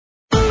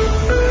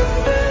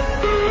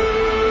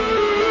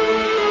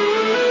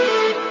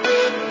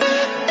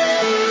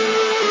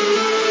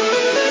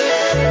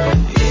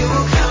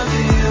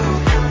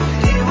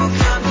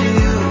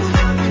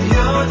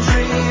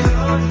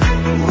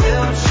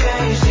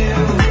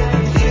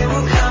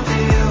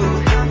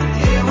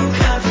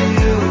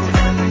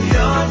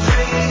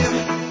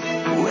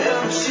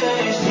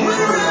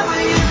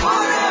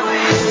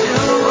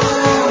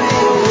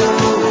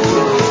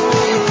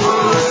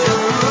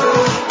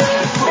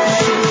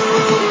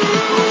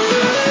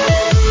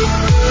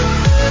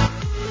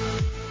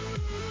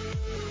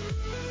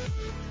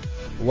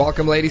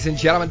Welcome, ladies and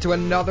gentlemen, to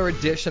another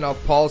edition of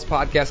Paul's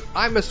Podcast.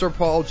 I'm Mr.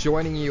 Paul,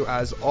 joining you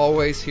as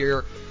always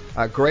here.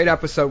 A great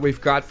episode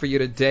we've got for you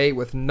today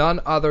with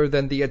none other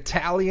than the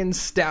Italian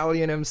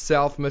Stallion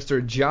himself,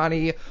 Mr.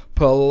 Johnny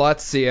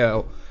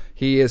Palazzio.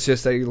 He is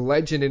just a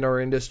legend in our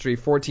industry,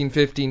 14,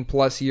 15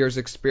 plus years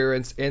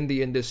experience in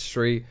the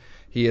industry.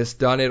 He has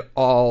done it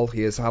all.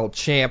 He has held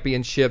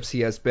championships.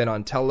 He has been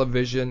on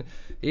television,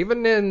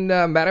 even in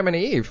Madame and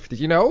Eve. Did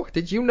you know?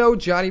 Did you know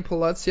Johnny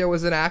Palazzio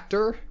was an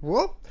actor?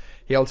 Well,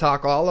 he'll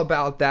talk all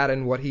about that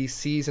and what he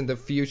sees in the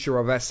future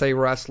of SA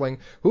Wrestling,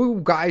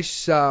 who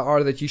guys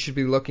are that you should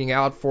be looking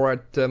out for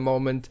at the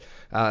moment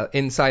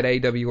inside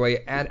AWA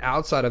and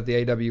outside of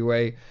the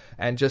AWA,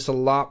 and just a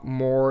lot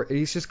more.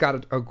 He's just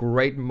got a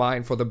great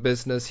mind for the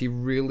business. He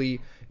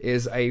really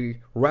is a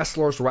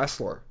wrestler's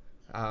wrestler.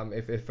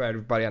 If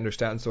everybody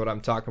understands what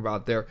I'm talking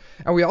about there.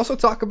 And we also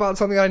talk about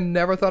something I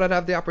never thought I'd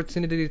have the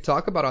opportunity to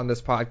talk about on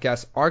this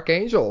podcast,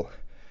 Archangel.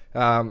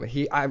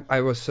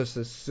 I was just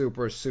a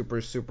super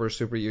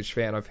huge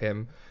fan of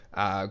him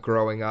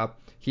growing up.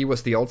 He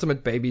was the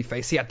ultimate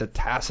babyface. He had the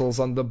tassels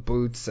on the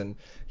boots, and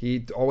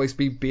he'd always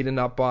be beaten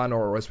up on,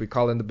 or as we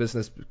call it in the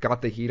business,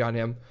 got the heat on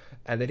him.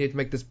 And then he'd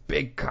make this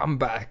big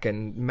comeback,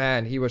 and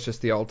man, he was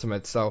just the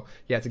ultimate. So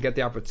yeah, to get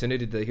the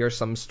opportunity to hear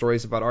some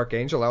stories about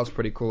Archangel, that was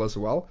pretty cool as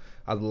well.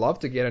 I'd love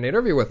to get an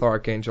interview with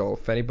Archangel.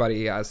 If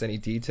anybody has any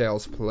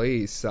details,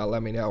 please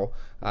let me know.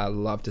 I'd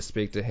love to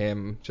speak to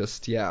him.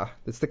 Just, yeah,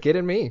 it's the kid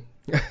in me.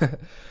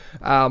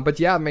 But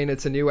yeah, I mean,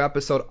 it's a new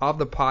episode of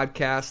the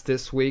podcast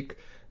this week.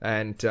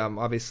 And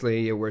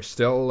obviously, we're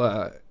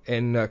still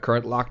in a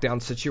current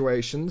lockdown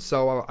situation.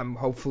 So I'm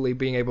hopefully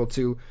being able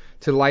to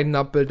lighten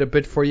up it a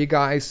bit for you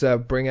guys,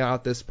 bring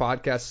out this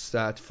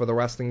podcast for the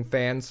wrestling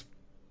fans.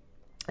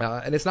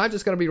 And it's not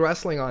just going to be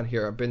wrestling on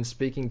here. I've been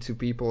speaking to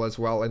people as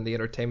well in the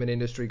entertainment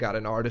industry, got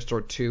an artist or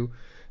two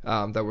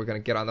that we're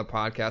going to get on the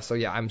podcast. So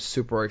yeah, I'm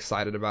super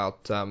excited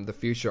about the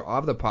future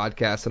of the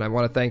podcast. And I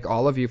want to thank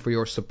all of you for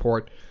your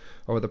support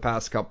over the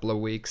past couple of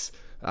weeks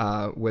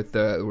with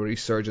the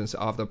resurgence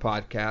of the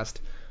podcast.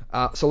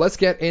 So let's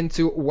get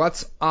into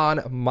what's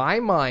on my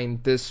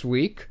mind this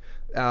week.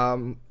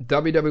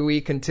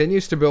 WWE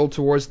continues to build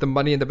towards the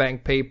Money in the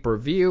Bank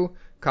pay-per-view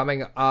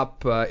coming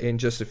up in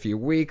just a few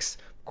weeks.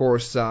 Of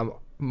course,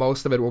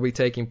 most of it will be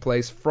taking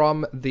place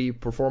from the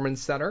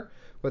Performance Center,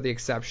 with the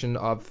exception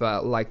of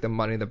like the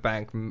Money in the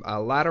Bank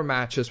ladder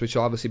matches, which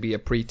will obviously be a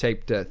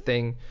pre-taped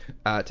thing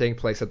taking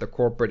place at the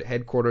corporate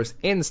headquarters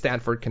in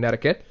Stamford,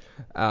 Connecticut.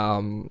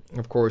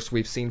 Of course,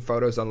 we've seen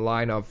photos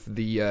online of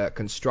the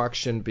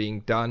construction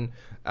being done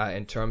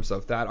in terms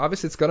of that.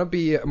 Obviously, it's going to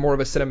be more of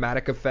a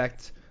cinematic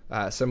effect,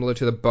 similar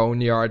to the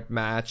Boneyard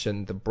match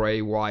and the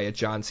Bray Wyatt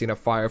John Cena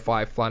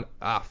Firefly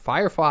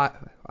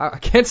Funhouse.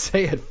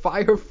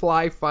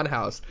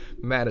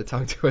 Man, a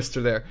tongue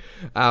twister there.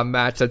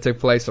 Match that took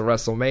place at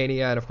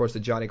WrestleMania, and of course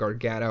the Johnny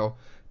Gargano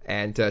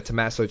and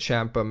Tommaso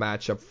Ciampa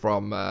matchup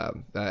from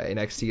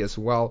NXT as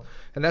well.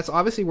 And that's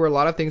obviously where a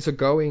lot of things are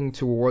going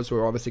towards.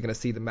 We're obviously going to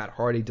see the Matt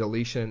Hardy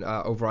deletion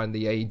over on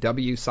the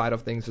AEW side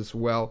of things as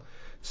well.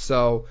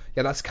 So,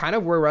 yeah, that's kind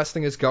of where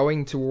wrestling is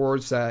going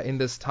towards in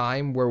this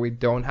time where we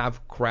don't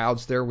have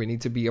crowds there. We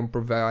need to be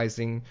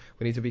improvising.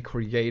 We need to be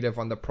creative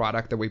on the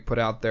product that we put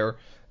out there.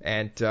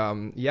 And,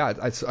 yeah, I'm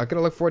going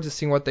to look forward to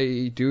seeing what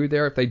they do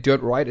there. If they do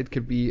it right, it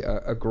could be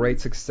a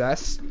great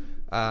success.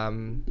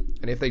 And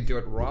if they do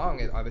it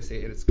wrong, obviously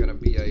it's going to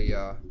be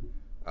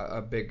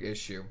a big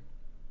issue.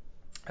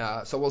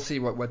 So we'll see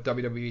what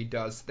WWE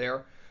does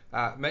there.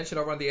 Mentioned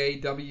over on the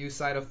AEW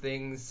side of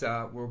things,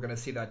 we're going to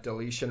see that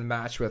deletion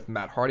match with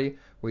Matt Hardy.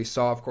 We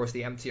saw, of course,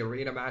 the empty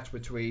arena match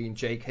between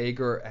Jake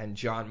Hager and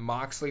Jon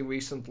Moxley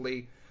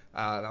recently.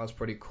 That was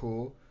pretty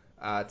cool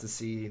to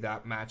see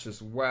that match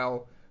as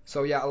well.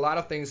 So, yeah, a lot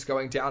of things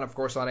going down. Of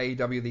course, on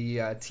AEW, the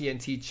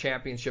TNT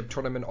Championship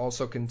Tournament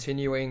also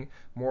continuing.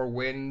 More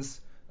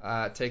wins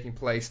taking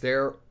place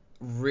there.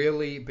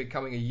 Really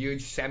becoming a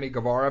huge Sammy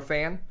Guevara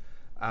fan.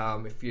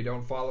 If you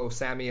don't follow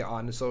Sammy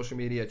on social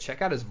media,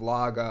 check out his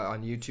vlog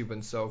on YouTube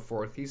and so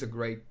forth. He's a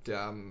great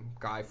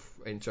guy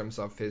in terms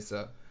of his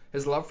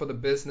love for the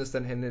business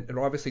and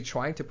obviously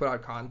trying to put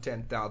out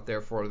content out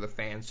there for the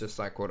fans, just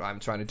like what I'm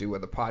trying to do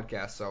with the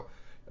podcast. So,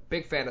 a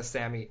big fan of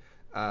Sammy.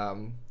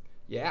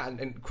 Yeah,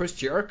 and Chris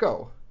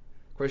Jericho.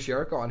 Chris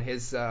Jericho on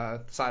his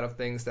side of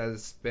things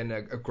has been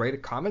a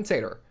great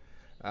commentator.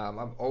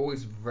 I'm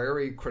always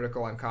very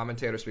critical on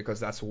commentators because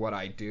that's what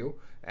I do.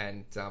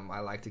 And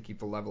I like to keep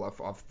the level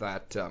of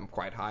that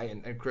quite high.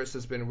 And Chris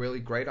has been really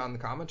great on the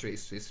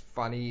commentaries. He's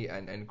funny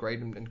and great.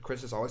 And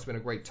Chris has always been a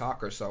great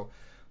talker. So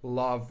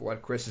love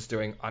what Chris is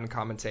doing on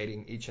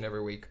commentating each and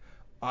every week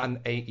on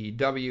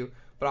AEW.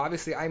 But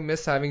obviously I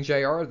miss having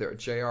JR there.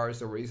 JR is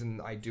the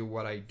reason I do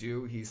what I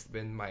do. He's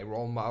been my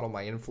role model,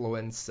 my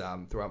influence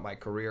throughout my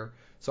career.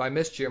 So I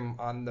miss Jim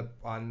on the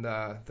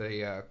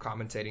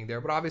commentating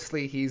there. But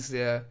obviously he's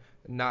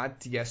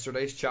not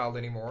yesterday's child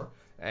anymore.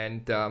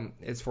 And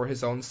it's for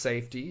his own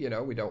safety. You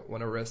know, we don't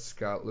want to risk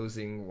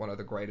losing one of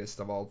the greatest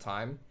of all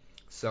time.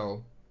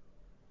 So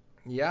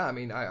Yeah, I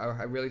mean,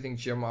 I really think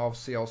Jim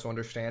obviously also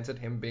understands it,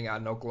 him being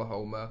out in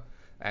Oklahoma,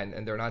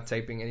 and they're not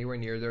taping anywhere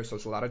near there, so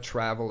it's a lot of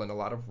travel and a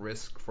lot of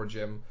risk for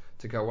Jim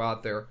to go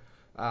out there.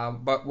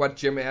 But what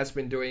Jim has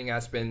been doing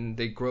has been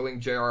the Grilling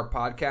JR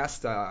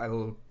podcast.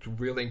 I'll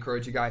really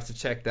encourage you guys to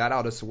check that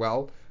out as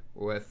well,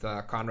 with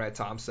Conrad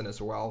Thompson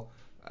as well.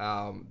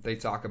 They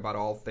talk about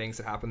all things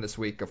that happened this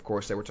week. Of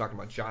course, they were talking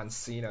about John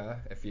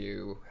Cena. If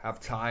you have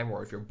time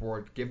or if you're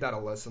bored, give that a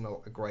listen.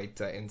 A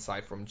great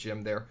insight from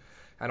Jim there.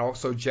 And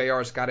also,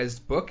 JR's got his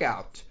book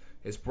out,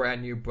 his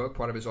brand new book,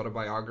 part of his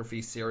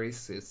autobiography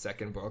series, his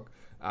second book.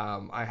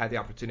 I had the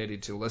opportunity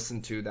to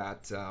listen to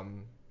that,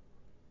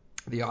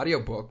 the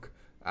audiobook.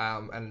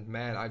 And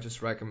man, I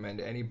just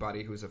recommend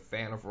anybody who's a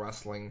fan of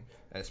wrestling,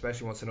 and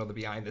especially wants to know the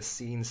behind the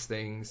scenes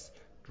things,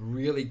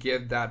 really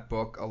give that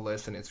book a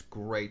listen. It's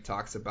great.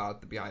 Talks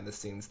about the behind the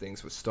scenes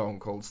things with Stone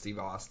Cold Steve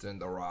Austin,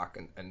 The Rock,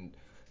 and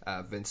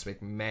Vince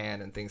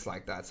McMahon and things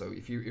like that. So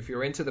if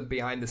you're into the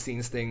behind the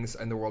scenes things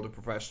in the world of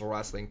professional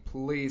wrestling,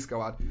 please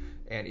go out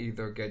and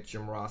either get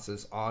Jim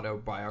Ross's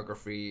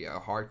autobiography, a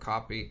hard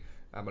copy,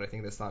 but I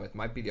think this time it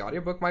might be the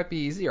audiobook might be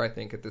easier. I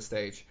think at this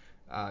stage,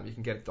 you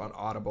can get it on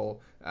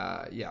Audible.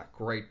 Yeah,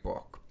 great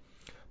book.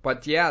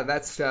 But yeah,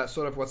 that's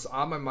sort of what's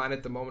on my mind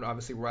at the moment.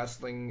 Obviously,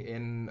 wrestling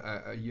in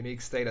a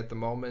unique state at the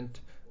moment,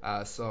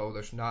 so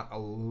there's not a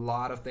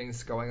lot of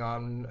things going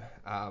on.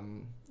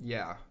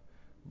 Yeah,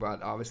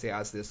 but obviously,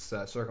 as this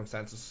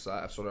circumstances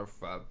sort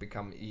of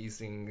become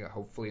easing,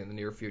 hopefully in the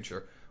near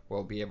future,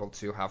 we'll be able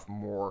to have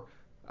more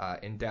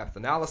in-depth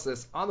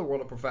analysis on the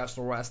world of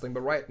professional wrestling.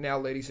 But right now,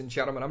 ladies and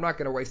gentlemen, I'm not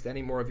going to waste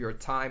any more of your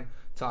time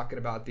talking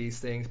about these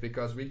things,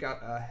 because we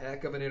got a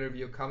heck of an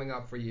interview coming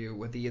up for you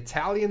with the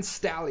Italian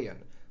Stallion,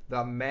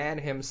 the man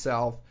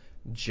himself,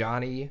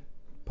 Johnny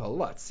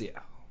Palazzio.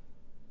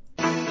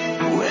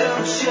 We'll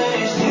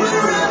chase you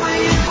wherever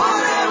you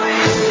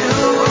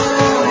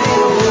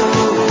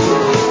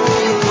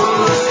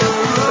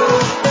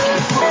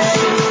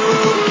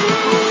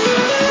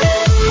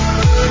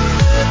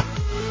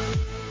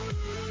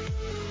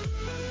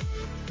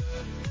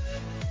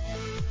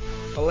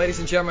Well, ladies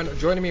and gentlemen,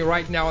 joining me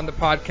right now on the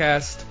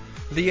podcast,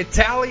 the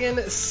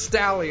Italian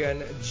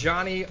Stallion,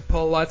 Johnny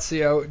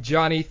Palazzio.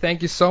 Johnny,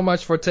 thank you so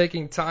much for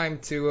taking time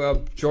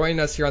to join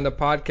us here on the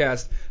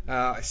podcast.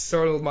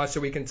 So much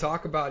that we can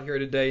talk about here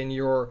today. And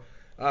you're,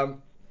 I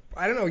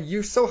don't know,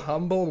 you're so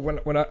humble.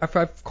 If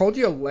I've called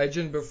you a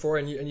legend before,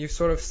 and you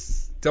sort of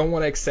don't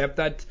want to accept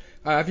that,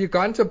 have you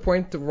gotten to a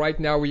point right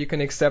now where you can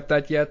accept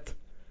that yet?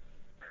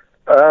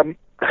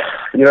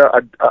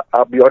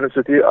 I'll be honest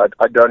with you.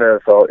 I don't know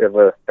if I'll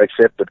ever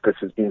accept it, because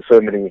there's been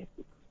so many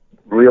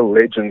real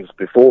legends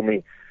before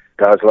me,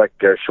 guys like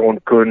Sean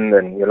Kuhn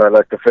and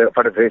like the Van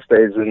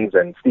Vesthuizens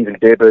and Stephen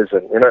Debers,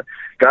 and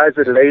guys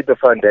that laid the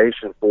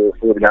foundation for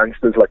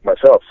youngsters like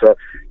myself. So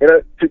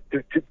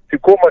to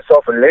call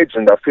myself a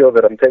legend, I feel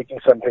that I'm taking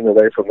something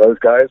away from those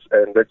guys,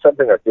 and that's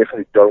something I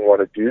definitely don't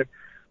want to do.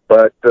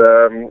 But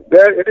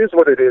it is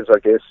what it is, I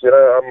guess.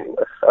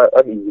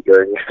 I'm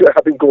easygoing.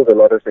 I've been called a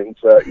lot of things.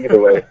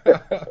 Either way,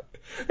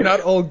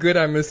 not all good,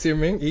 I'm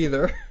assuming,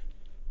 either.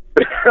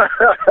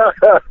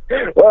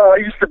 Well, I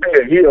used to be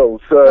a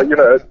heel, so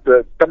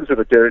it comes with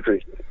the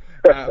territory.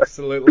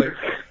 Absolutely.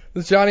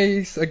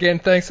 Johnny, again,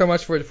 thanks so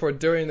much for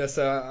doing this.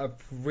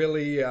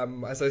 Really,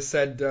 as I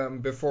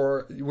said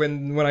before,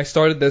 when I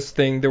started this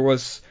thing, there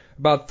was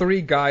about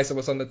 3 guys that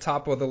was on the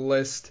top of the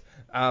list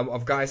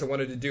of guys I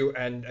wanted to do,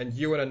 and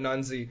you and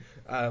Anunzi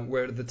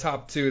were the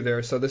top 2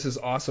 there. So this is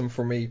awesome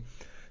for me.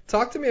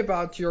 Talk to me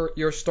about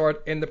your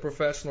start in the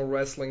professional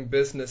wrestling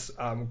business.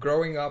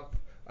 Growing up,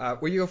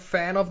 were you a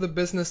fan of the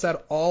business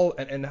at all,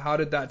 and how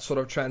did that sort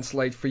of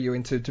translate for you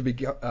into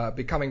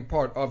becoming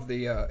part of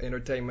the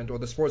entertainment or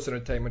the sports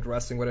entertainment,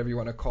 wrestling, whatever you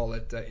want to call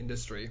it,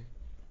 industry?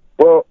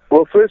 Well,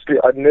 firstly,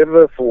 I'd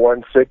never for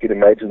one second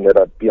imagined that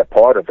I'd be a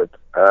part of it.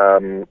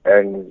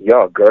 And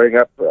yeah, growing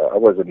up, I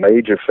was a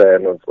major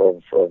fan of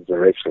the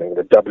wrestling,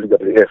 the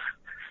WWF.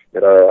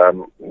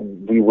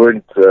 We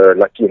weren't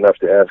lucky enough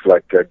to have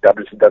like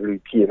WCW,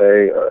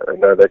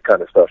 TNA, that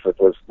kind of stuff. It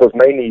was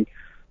mainly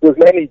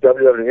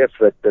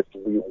WWF that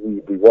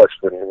we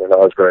watched when I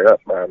was growing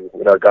up.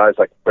 Guys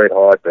like Bret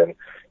Hart and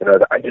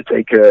the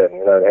Undertaker,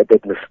 and had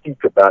that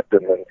mystique about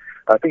them, and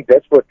I think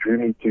that's what drew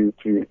me to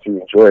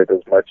enjoy it as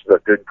much as I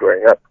did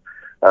growing up.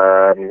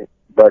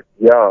 But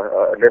yeah,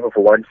 I never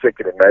for one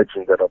second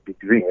imagined that I'd be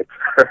doing it.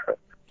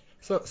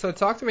 So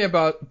talk to me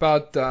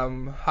about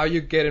how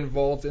you get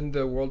involved in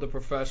the world of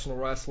professional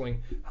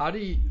wrestling. How do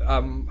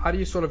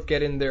you sort of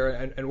get in there,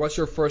 and what's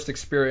your first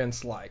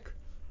experience like?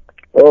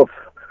 Oh,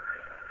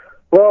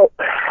 well,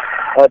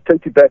 I'll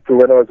take you back to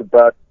when I was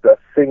about, I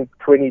think,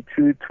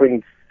 22,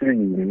 23,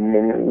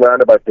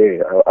 around about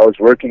there. I was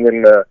working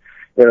in a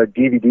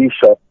DVD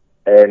shop,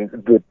 and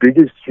the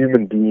biggest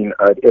human being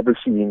I'd ever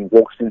seen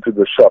walks into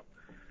the shop,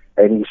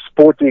 and he's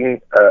sporting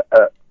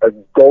a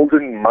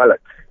golden mullet.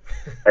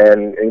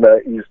 And,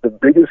 he's the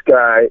biggest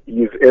guy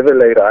you've ever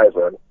laid eyes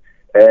on,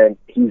 and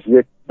he's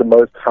yet the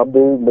most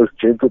humble, most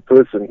gentle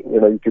person,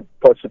 you could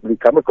possibly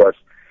come across.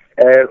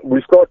 And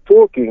we start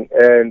talking,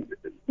 and,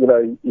 you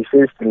know, he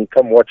says to me,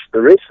 come watch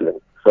the wrestling.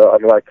 So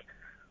I'm like,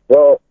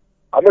 well,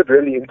 I'm not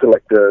really into,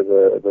 like,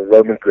 the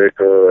Roman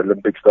Greco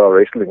Olympic style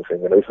wrestling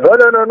thing. And he says,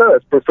 no,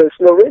 it's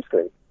professional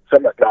wrestling. So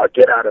I'm like, no,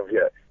 get out of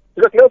here.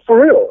 He's like, no,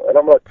 for real. And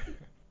I'm like,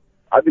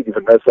 I didn't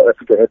even know South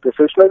Africa had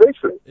professional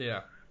racing.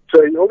 Yeah.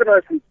 So he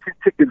organized me 2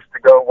 tickets to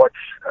go watch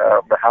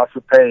the House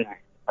of Pain,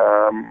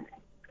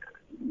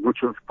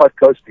 which was quite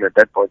close to me at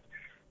that point.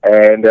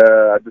 And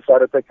I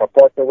decided to take my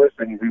partner with,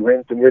 and we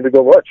went to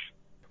go watch.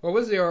 What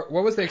was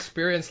the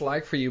experience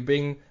like for you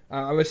being?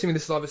 I'm assuming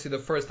this is obviously the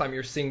first time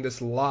you're seeing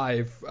this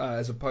live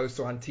as opposed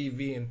to on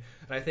TV, and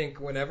I think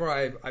whenever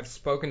I've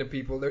spoken to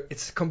people,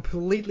 it's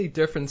completely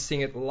different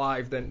seeing it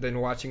live than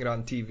watching it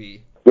on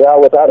TV. Yeah,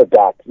 without a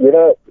doubt. You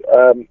know,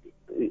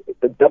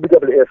 the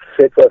WWF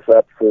sets us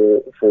up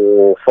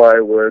for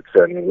fireworks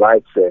and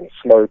lights and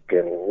smoke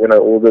and, you know,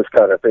 all this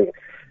kind of thing.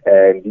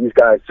 And these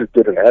guys just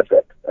didn't have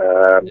that.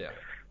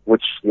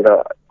 Which, you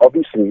know,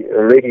 obviously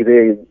already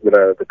there, you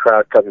know, the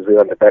crowd comes there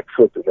on the back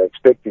foot and they're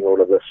expecting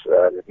all of this,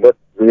 not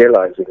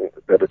realizing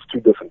that it's 2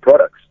 different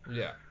products.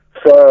 Yeah.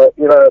 So,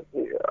 you know,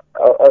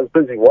 I was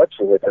busy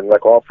watching it, and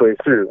like halfway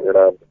through, you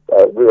know,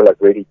 we were like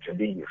ready to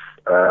leave.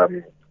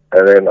 And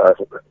then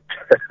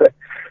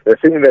the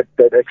thing that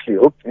actually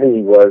hooked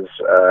me was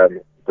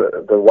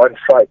the one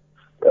fight,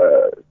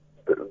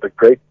 the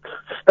great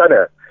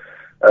stunner,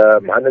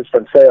 Hannes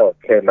van Sale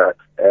came out,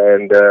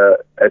 and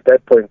at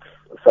that point,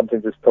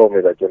 something just told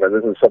me that, you know,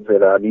 this is something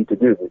that I need to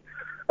do.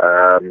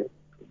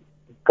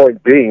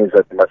 Point being is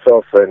that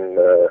myself and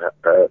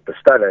the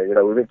stunner, you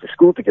know, we went to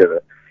school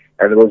together,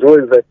 and there was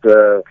always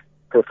that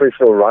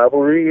professional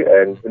rivalry,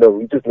 and, you know,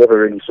 we just never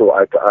really saw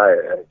eye to eye.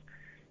 And,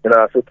 you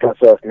know, I thought to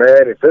myself,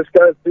 man, if this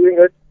guy's doing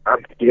it,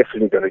 I'm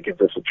definitely going to give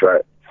this a try.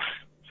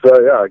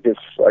 So, yeah, I guess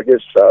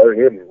I owe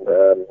him.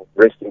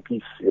 Rest in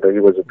peace. You know, he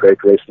was a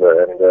great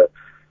wrestler, and,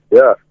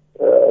 yeah.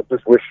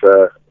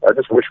 I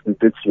just wish we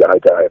did see eye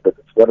to eye, but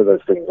it's one of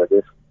those things, I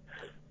guess.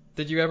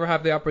 Did you ever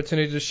have the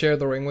opportunity to share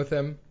the ring with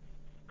him?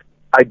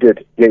 I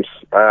did, yes.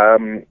 A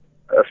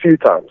few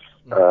times.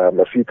 I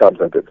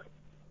did.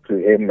 To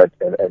him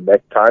and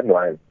that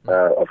timeline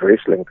of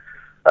wrestling.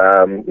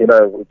 You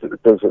know,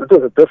 it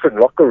was a different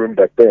locker room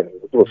back then.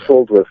 It was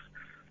filled with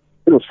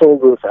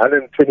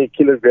 120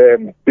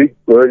 kilogram big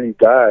burly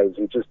guys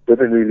who just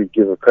didn't really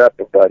give a crap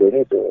about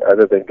anything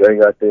other than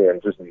going out there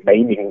and just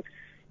maiming.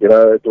 You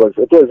know, it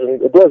wasn't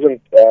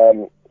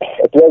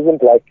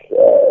like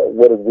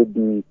what it would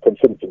be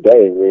considered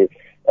today, where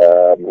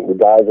the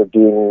guys are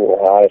doing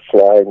high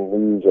flying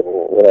moves and,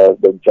 you know,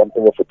 they're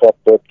jumping off the top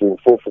rope doing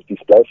 450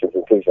 splashes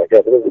and things like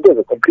that. It was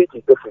a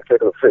completely different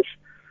kettle of fish.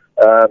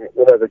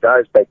 You know, the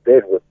guys back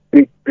then were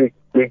big,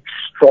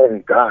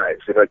 strong guys.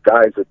 You know,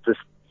 guys that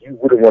just you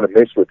wouldn't want to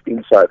mess with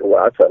inside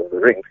or outside of the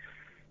ring.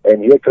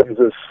 And here comes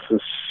this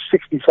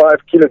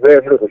 65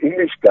 kilogram little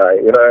English guy,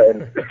 you know,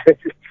 and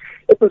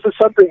it was just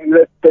something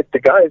that the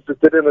guys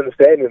just didn't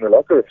understand in the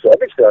locker room. So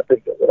obviously, I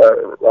think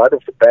right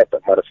off the bat, I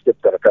might have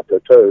stepped on a couple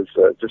of toes,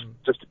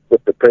 just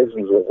with the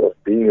presence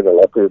of being in the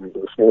locker room,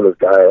 the smallest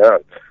guy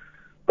around.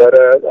 But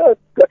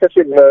like I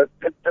said, you know,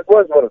 it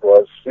was what it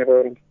was. You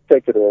know,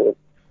 take it all.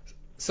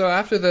 So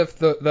after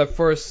the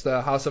first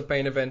House of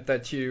Pain event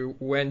that you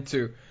went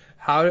to,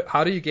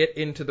 how do you get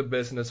into the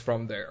business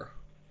from there?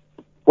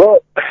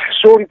 Well,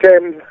 Sean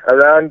came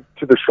around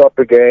to the shop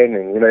again,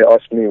 and, you know, he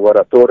asked me what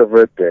I thought of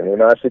it, and, you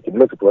know, I said,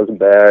 look, it wasn't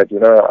bad, you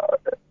know,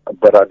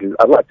 but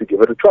I'd like to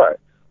give it a try.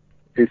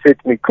 He said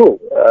to me, cool.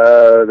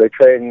 They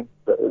train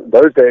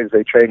those days.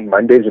 They train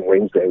Mondays and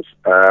Wednesdays.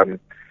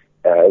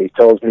 He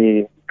tells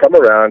me, come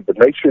around, but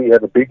make sure you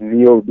have a big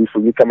meal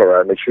before you come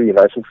around. Make sure you're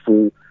nice and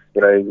full.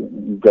 You know,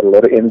 you've got a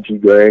lot of energy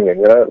going, and,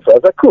 you know, so I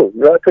was like, cool.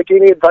 You know, I take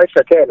any advice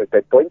I can at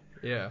that point.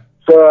 Yeah.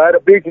 So I had a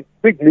big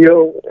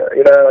meal,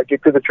 you know, I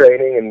get to the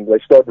training and they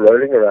start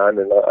rolling around,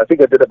 and I think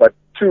I did about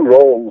 2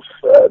 rolls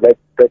that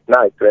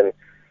night, and,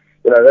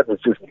 you know, that was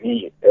just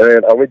me. And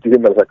then I went to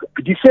him and I was like,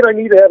 but you said I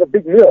need to have a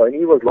big meal, and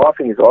he was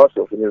laughing his ass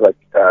off, and he was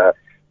like,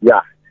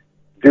 yeah,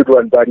 good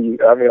one,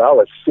 buddy. I mean, I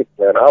was sick,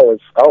 man. I was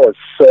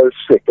so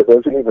sick. It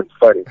wasn't even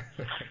funny.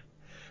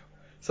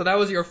 So that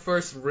was your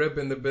first rib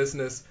in the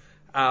business.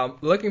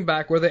 Looking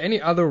back, were there any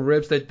other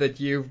ribs that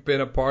you've been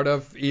a part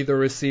of, either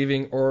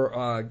receiving or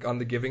on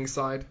the giving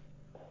side?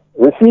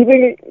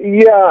 Receiving,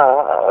 yeah,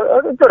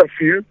 I've got a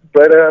few,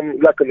 but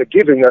like on the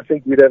giving, I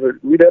think we'd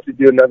have to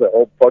do another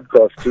whole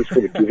podcast just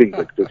for the giving.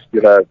 Because, you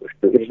know,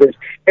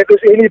 if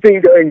there's anything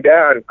going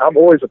down, I'm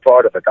always a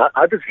part of it.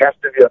 I just have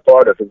to be a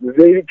part of it. If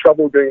there's any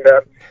trouble going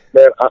down,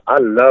 man, I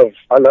love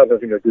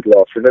having a good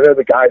laugh, and I know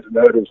the guys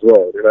know it as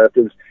well. You know,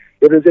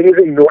 if there's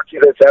anything naughty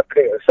that's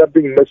happening or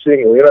something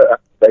missing, or, you know,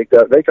 they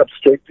come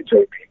straight to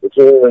JP. It's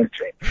always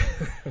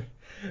JP.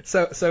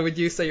 So would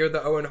you say you're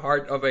the Owen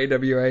Hart of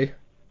AWA?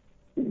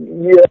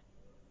 Yeah,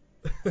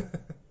 I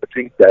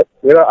think that.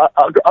 You know,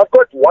 I've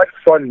got one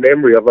fond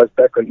memory of us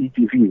back on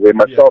ETV where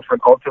myself and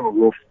Ultima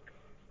Wolf,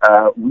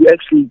 we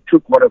actually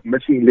took one of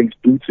Missing Link's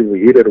boots and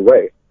we hid it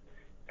away.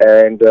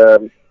 And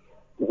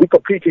we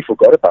completely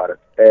forgot about it.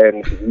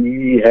 And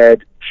we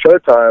had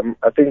showtime.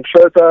 I think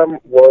showtime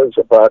was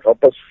about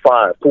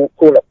 5:30.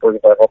 Call-up was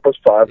about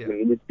 5:30. Yeah. We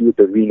needed to be at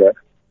the arena,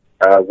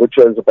 which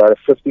was about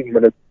a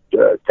 15-minute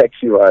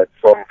taxi ride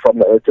from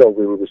the hotel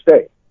where we were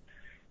staying.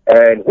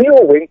 And we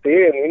all went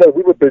there, and,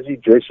 we were busy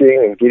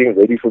dressing and getting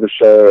ready for the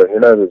show.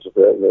 And,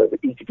 the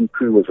ETV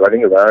crew was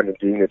running around and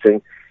doing the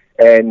thing.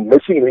 And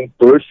Missing Link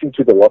burst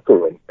into the locker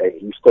room, and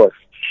he starts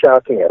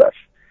shouting at us.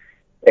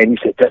 And he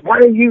said, "Did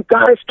one of you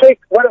guys take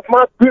one of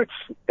my boots?"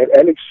 And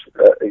Alex,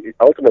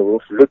 Ultimate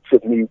Wolf, looked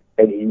at me,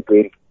 and he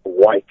went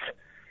white.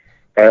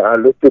 And I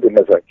looked at him and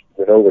I was like,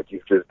 "You know what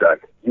you've just done?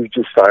 You've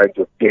just signed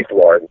your death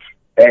warrant."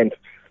 And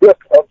look,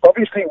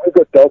 obviously we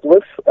got dealt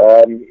with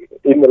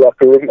in the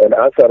locker room and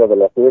outside of the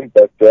locker room,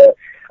 but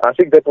I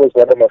think that was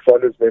one of my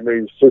fondest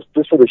memories, just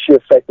for the sheer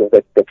fact of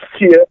that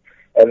fear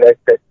and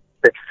that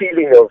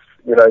feeling of,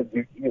 you're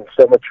in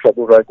so much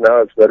trouble right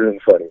now. It's not even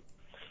funny.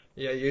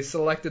 Yeah, you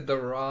selected the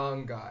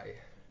wrong guy.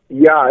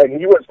 Yeah, and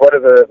he was one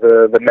of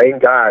the main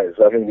guys.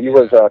 I mean, he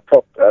was our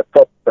top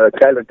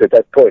talent at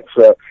that point.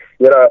 So,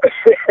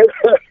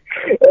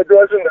 it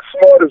wasn't the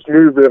smartest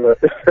move ever.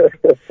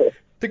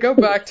 To go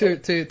back to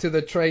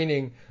the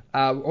training,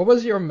 what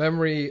was your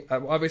memory,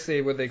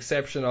 obviously with the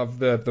exception of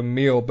the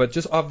meal, but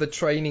just of the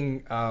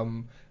training,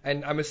 and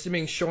I'm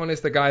assuming Sean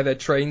is the guy that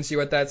trains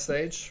you at that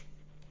stage?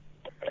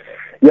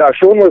 Yeah,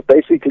 Sean was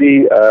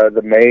basically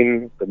the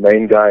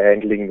main guy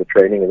handling the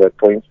training at that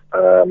point,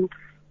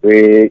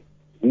 where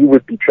he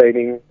would be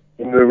training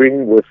in the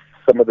ring with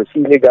some of the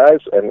senior guys,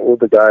 and all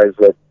the guys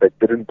that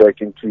didn't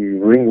break into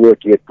ring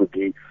work yet would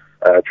be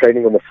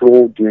training on the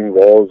floor, doing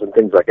rolls and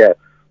things like that.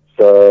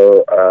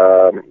 So,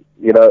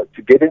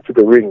 to get into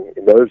the ring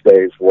in those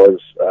days was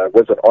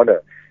an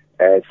honor,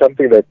 and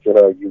something that,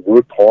 you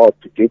worked hard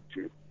to get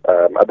to.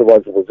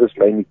 Otherwise, it was just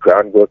mainly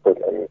groundwork on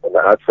the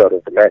outside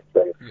of the mat.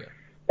 And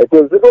it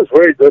was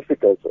very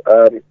difficult.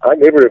 I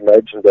never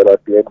imagined that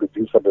I'd be able to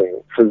do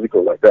something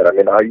physical like that. I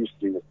mean, I used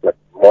to,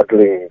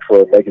 modeling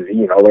for a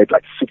magazine. I weighed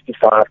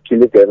 65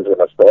 kilograms when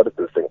I started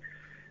this thing.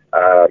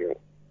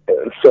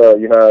 So,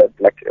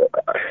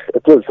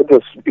 it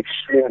was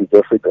extremely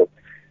difficult.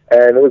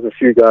 And there was a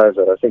few guys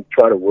that I think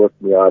tried to work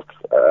me out.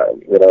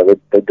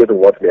 They didn't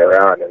want me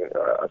around, and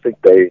I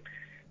think they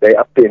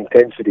upped the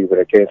intensity when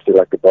it came to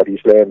the body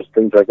slams,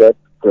 things like that.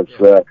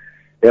 Because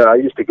I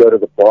used to go to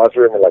the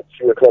bathroom at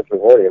 2 o'clock in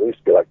the morning, and it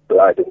used to be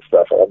blood and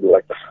stuff. And I'd be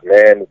like,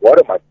 "Man, what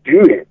am I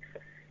doing?"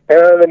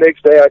 And the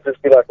next day I'd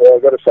just be like, "Well,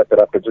 I've got to suck it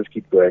up and just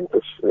keep going."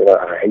 Because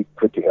I hate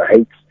quitting.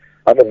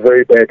 I'm a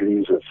very bad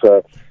loser,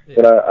 so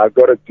I've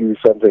got to do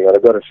something, and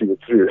I've got to see it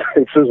through.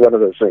 It's just one of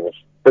those things.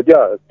 But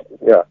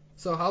yeah.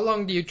 So how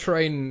long do you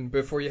train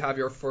before you have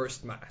your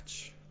first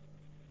match?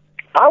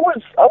 I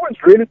was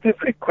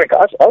relatively quick.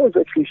 I was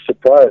actually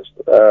surprised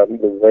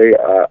the way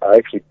I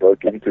actually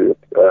broke into it.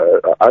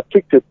 I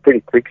kicked it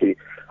pretty quickly.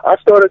 I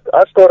started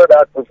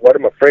out with one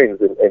of my friends,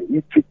 and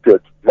he kicked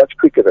it much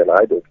quicker than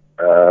I did.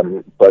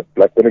 But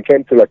when it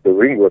came to the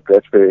ring work,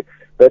 that's where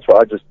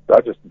I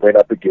just went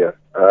up a gear.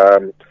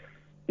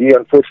 He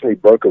unfortunately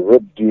broke a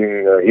rib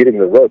doing hitting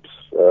the ropes.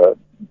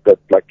 But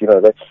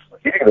that's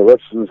hitting the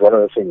ropes was one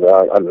of the things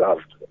I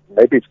loved.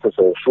 Maybe it's because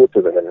I was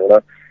shorter than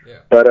him, Yeah.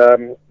 But I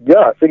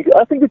think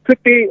it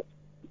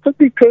took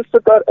me close to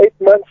about 8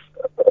 months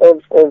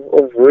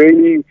of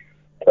really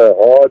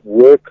hard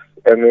work,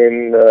 and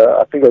then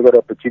I think I got an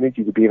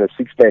opportunity to be in a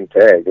 6-man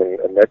tag,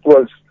 and that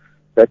was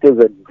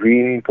at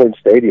Greenpoint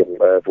Stadium,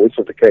 Voice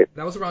of the Cape.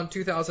 That was around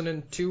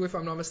 2002, if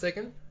I'm not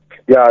mistaken.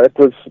 Yeah, it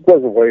was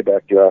way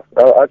back. Yeah,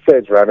 I'd say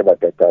it's around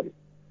about that time.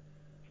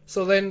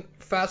 So then,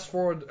 fast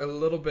forward a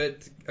little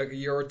bit, a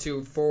year or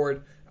two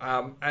forward,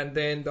 and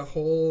then the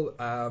whole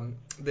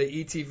the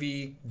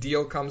ETV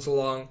deal comes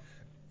along.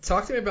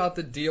 Talk to me about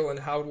the deal and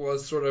how it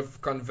was sort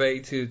of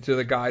conveyed to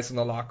the guys in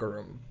the locker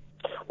room.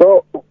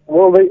 Well,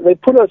 they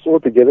put us all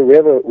together. We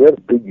had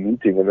a big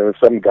meeting, and there were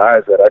some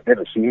guys that I'd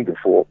never seen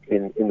before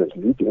in this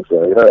meeting.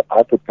 So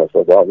I thought to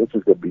myself, wow, this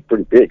is going to be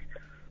pretty big.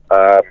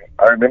 I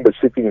remember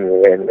sitting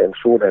there, and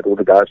Sean had all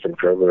the guys from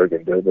Joburg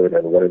and Durban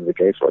and whatever the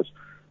case was.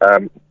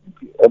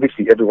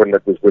 Obviously, everyone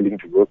that was willing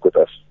to work with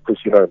us,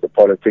 because the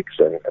politics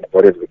and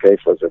whatever the case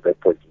was at that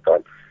point in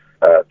time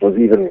was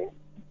even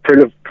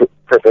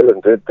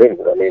prevalent thing.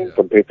 I mean,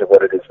 compared to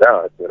what it is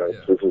now,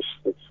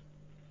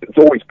 it's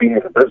always been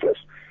in the business.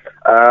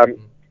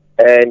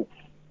 And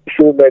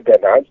Sean made the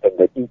announcement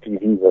that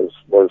ETV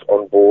was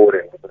on board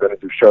and we were going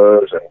to do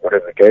shows and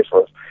whatever the case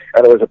was,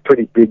 and it was a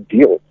pretty big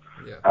deal.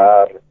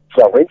 Yeah.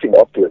 So I went in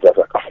afterwards. I was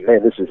like, "Oh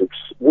man, this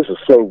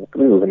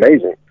was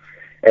amazing."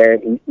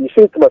 And he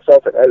said to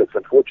myself and Alex,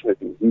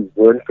 unfortunately, we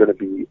weren't going to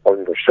be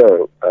on the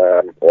show,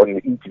 on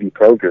the ETV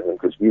program,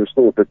 because we were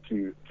still a bit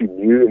too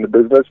new in the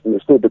business. We were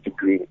still a bit too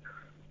green.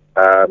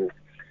 And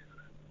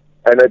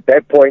at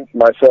that point,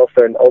 myself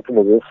and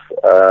Ultimate Wolf,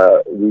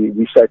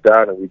 we sat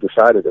down and we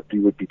decided that we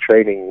would be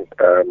training.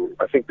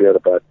 I think we had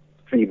about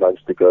 3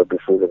 months to go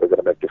before they were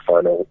going to make the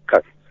final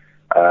cut.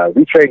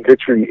 We trained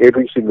literally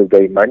every single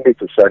day, Monday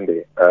to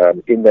Sunday,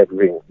 in that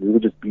ring. We were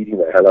just beating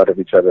the hell out of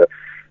each other.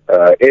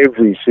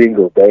 every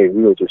single day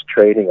we were just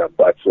training our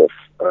butts off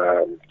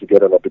to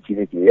get an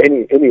opportunity,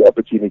 any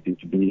opportunity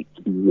to be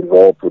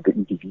involved with the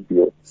ETV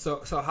deal.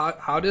 So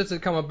how does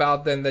it come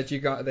about then that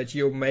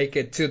you make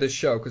it to the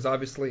show? Because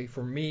obviously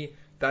for me,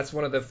 that's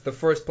one of the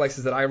first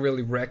places that I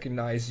really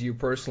recognize you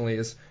personally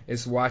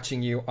is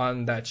watching you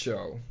on that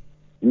show.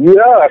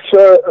 Yeah,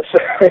 so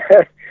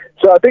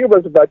so I think it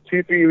was about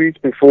 2-3 weeks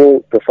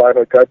before the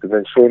final cut, and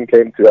then Sean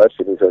came to us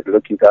and he said,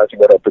 "Look, you guys have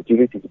got an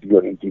opportunity to be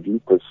on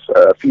ETV," because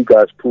a few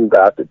guys pulled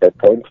out at that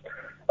point.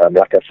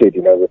 Like I said,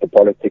 with the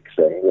politics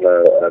and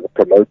the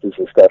promoters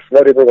and stuff,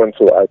 not everyone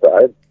saw eye to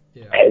eye.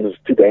 Yeah. As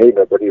today,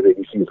 nobody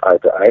really sees eye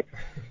to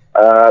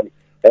eye.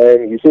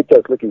 And he said to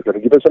us, "Look, he's going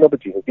to give us an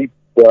opportunity,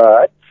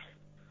 but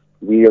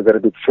we are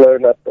going to be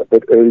flown up a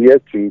bit earlier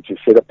to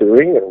set up the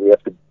ring, and we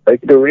have to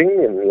make the ring,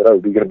 and we're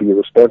going to be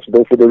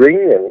responsible for the ring."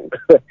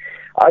 And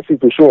I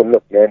said to Sean,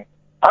 "Look, man,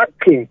 I'd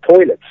clean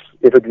toilets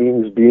if it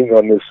means being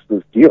on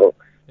this deal.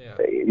 Yeah.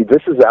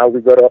 This is how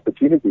we got an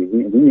opportunity.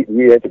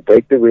 We had to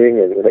break the ring,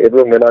 and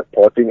everyone went out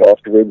partying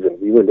afterwards, and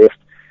we were left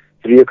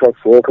 3 o'clock,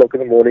 4 o'clock in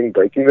the morning,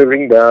 breaking the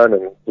ring down,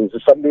 and it was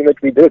just something that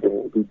we did,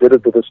 and we did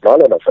it with a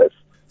smile on our face."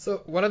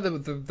 So one of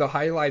the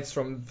highlights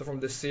from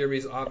this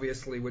series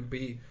obviously would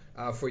be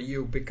for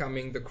you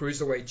becoming the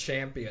Cruiserweight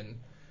champion.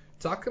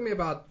 Talk to me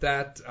about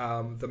that,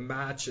 the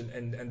match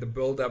and the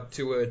build up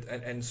to it,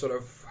 and sort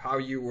of how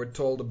you were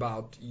told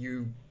about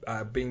you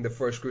being the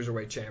first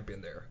Cruiserweight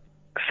champion there.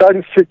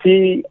 Sun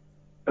City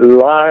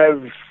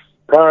live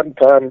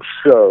primetime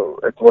show.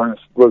 It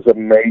was a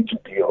major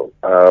deal.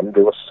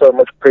 There was so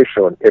much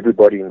pressure on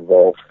everybody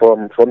involved,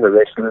 from the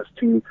wrestlers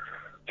to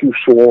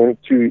Sean,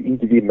 to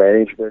ETV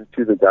management,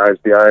 to the guys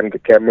behind the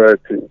camera,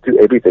 to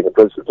everything. It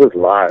was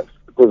live.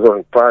 It was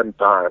on prime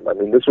time. I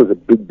mean, this was a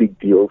big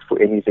deal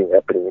for anything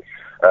happening,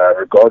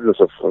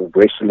 regardless of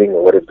wrestling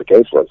or whatever the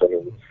case was. I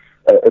mean,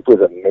 it was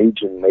a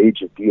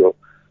major deal.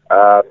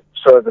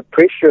 So the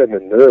pressure and the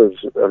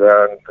nerves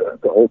around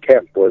the whole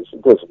camp was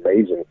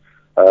amazing.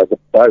 The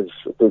buzz,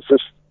 it was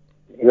just,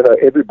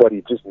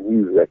 everybody just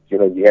knew that,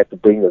 you had to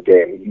bring your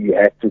game. You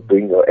had to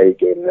bring your A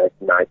game that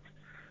night.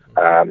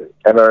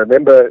 And I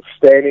remember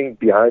standing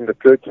behind the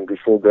curtain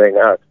before going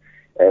out,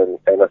 and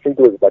I think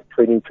there was about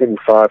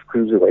 25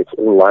 cruiserweights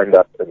all lined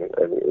up, and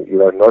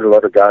not a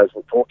lot of guys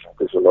were talking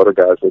because a lot of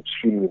guys were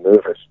extremely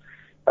nervous.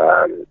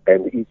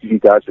 And the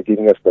ETV guys were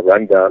giving us the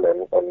rundown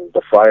on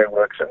the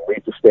fireworks and where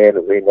to stand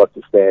and where not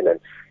to stand, and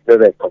they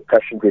had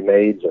concussion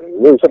grenades,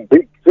 and there was some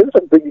big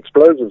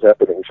explosions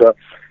happening. So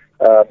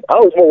I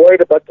was more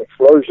worried about the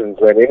explosions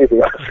than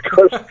anything else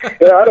because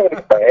I don't want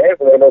to get my hand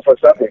blown off or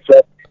something.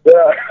 So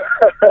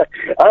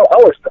I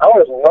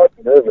was not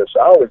nervous.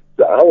 I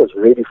was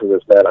ready for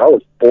this, man. I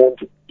was born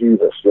to do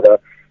this.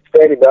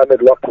 Standing down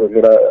that locker room,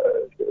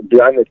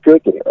 behind that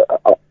curtain,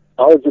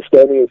 I was just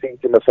standing and thinking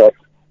to myself,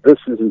 this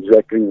is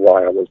exactly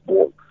why I was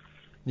born.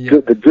 Yeah.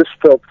 It just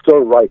felt so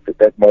right at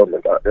that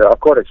moment. I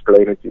can't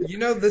explain it to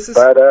you. This is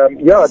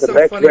the so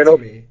match funny went to off.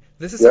 me.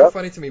 This is so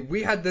funny to me.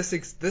 We had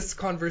this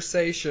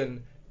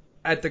conversation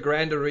at the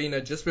Grand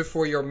Arena just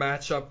before your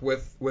matchup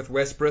with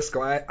Wes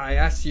Briscoe. I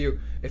asked you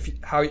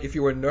if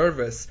you were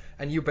nervous,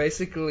 and you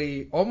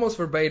basically almost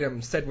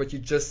verbatim said what you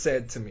just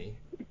said to me.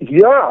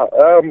 Yeah,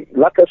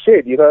 like I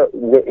said,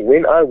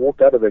 when I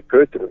walked out of the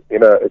curtain,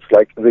 it's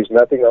like there's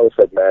nothing else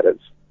that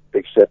matters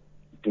except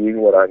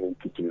doing what I need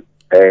to do.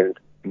 And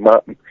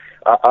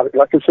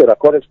like I said, I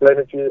can't explain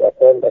it to you.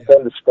 I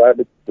can't describe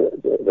it,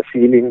 the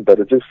feeling, but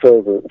it just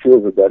feels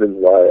that is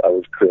why I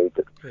was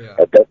created. Yeah.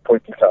 At that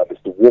point in time, is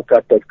to walk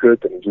out that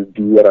curtain and just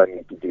do what I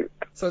need to do.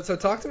 So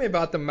talk to me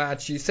about the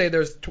match. You say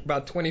there's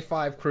about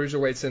 25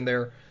 cruiserweights in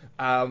there.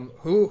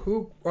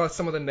 Who are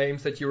some of the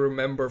names that you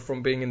remember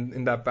from being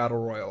in that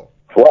battle royal?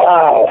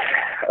 Wow.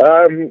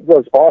 It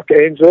was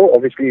Archangel.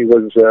 Obviously, he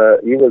was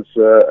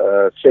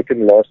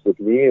second last with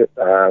me.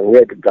 We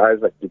had guys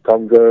like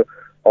Dutonga,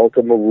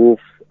 Ultima Wolf,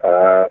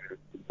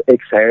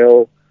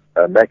 Exhale,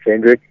 Max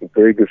Hendrick, a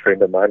very good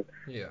friend of mine.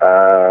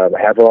 Yeah.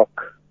 Havoc.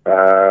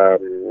 I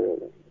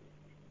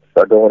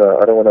don't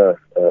want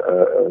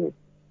to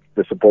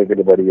disappoint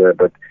anybody here,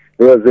 but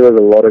there was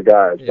a lot of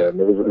guys. Yeah. It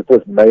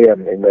was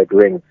mayhem in that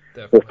ring.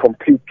 Definitely. It was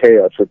complete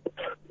chaos.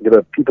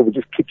 People were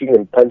just kicking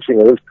and punching.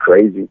 It was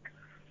crazy.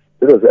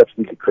 It was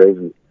absolutely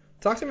crazy.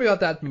 Talk to me about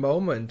that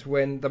moment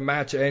when the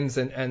match ends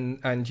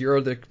and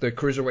you're the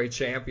Cruiserweight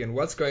champion.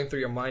 What's going through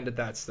your mind at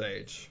that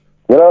stage?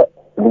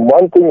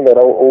 One thing that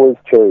I'll always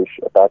cherish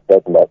about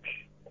that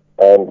match,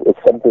 and it's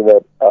something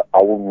that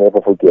I will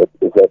never forget,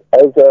 is that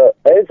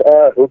as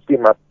I hooked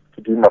him up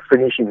to do my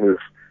finishing move,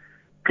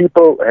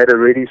 people had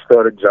already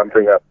started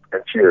jumping up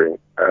and cheering.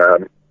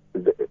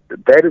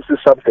 That is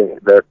just something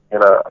that,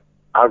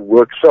 I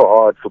worked so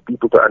hard for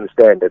people to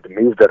understand that the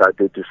move that I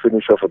did to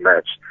finish off a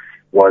match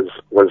was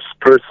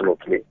personal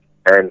to me.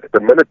 And the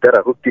minute that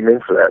I hooked him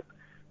in for that,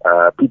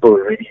 people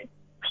already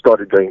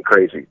started going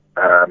crazy.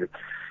 And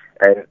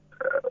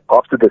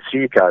after the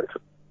 3 count,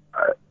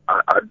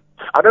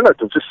 I don't know,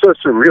 it was just so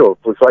surreal.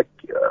 It was like,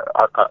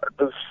 it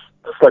was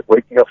just like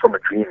waking up from a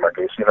dream, I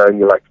guess, and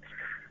you're like,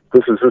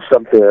 this is just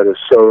something that is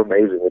so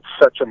amazing. It's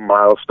such a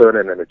milestone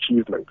and an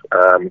achievement,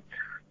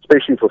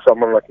 especially for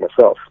someone like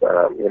myself.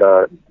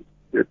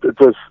 It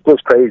was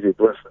crazy. It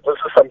was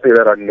something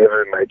that I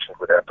never imagined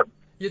would happen.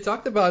 You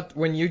talked about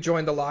when you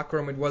joined the locker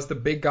room, it was the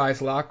big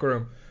guys' locker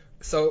room.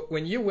 So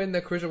when you win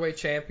the Cruiserweight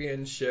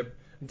Championship,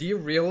 do you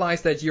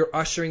realize that you're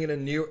ushering in a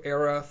new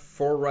era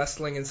for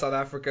wrestling in South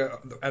Africa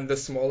and the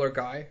smaller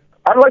guy?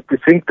 I'd like to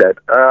think that.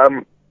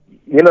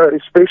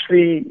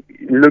 Especially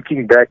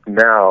looking back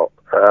now,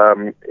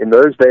 in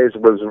those days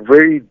it was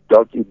very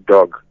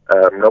dog-eat-dog.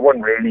 No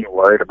one really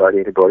worried about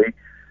anybody.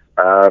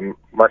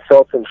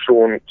 Myself and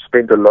Sean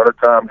spent a lot of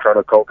time trying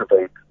to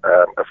cultivate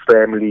a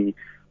family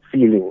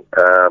feeling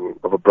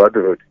of a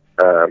brotherhood,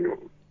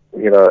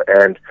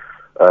 and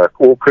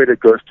all credit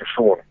goes to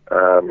Sean.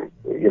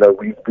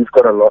 We've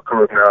got a locker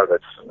room now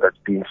that's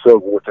been so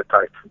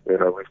watertight. We've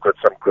got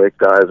some great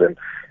guys, and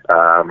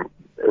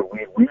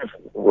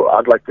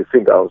I'd like to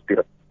think I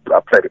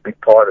played a big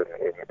part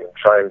in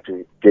trying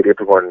to get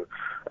everyone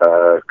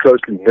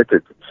closely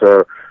knitted.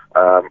 So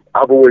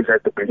I've always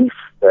had the belief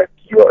that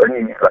you're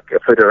only, like, a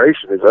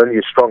federation is only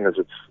as strong as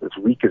its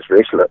weakest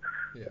wrestler.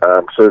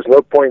 Yeah. So there's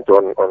no point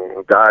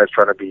on guys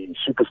trying to be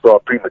superstar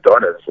prima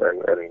donnas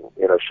and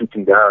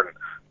shooting down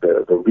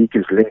the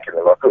weakest link in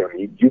the locker room.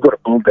 You've got to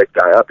build that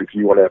guy up if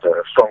you want to have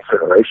a strong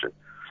federation.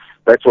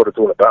 That's what it's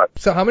all about.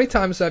 So how many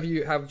times have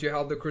you held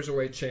the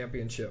Cruiserweight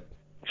Championship?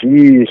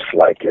 Jeez,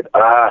 like it.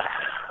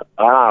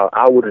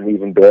 I wouldn't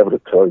even be able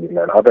to tell you,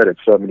 man. I've had it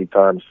so many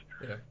times.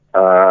 Yeah.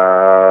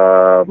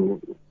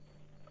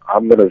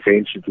 I'm going to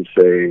venture to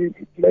say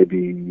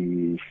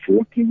maybe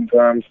 14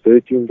 times,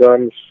 13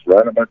 times,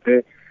 right about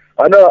there.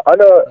 I know,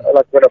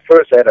 like, when I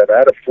first had it, I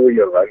had a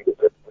 4-year run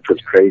with it, which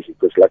was crazy,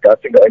 because, like, I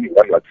think I only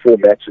won, like, 4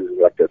 matches in,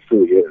 like, that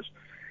 4 years.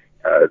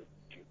 It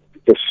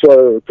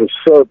was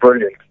so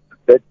brilliant.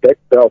 That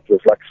belt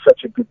was, like,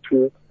 such a good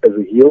tool as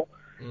a heel,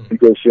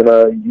 because,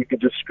 you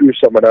could just screw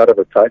someone out of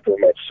a title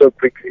match so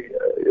quickly.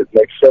 It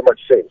makes so much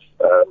sense.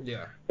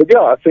 But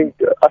yeah, I think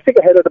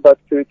I had it about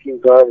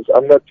 13 times.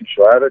 I'm not too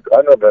sure. I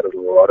know about it a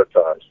lot of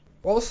times.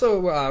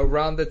 Also,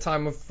 around the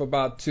time of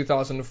about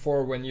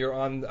 2004, when you're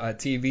on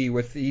TV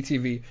with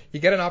ETV, you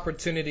get an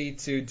opportunity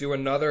to do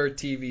another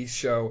TV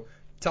show.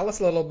 Tell us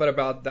a little bit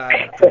about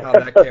that and how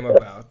that came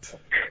about.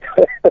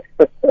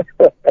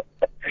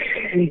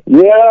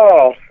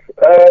 Yeah.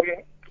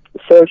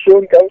 So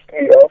Sean comes to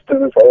me after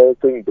this whole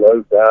thing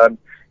blows down,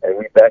 and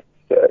we're back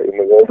in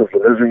the world of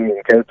living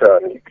in Cape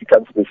Town. He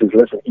comes to me and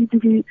says, listen,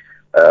 ETV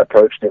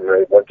approached him and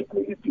they wanted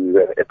me to do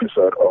an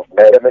episode of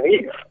Madam and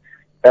Eve.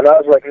 And I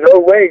was like, no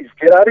way,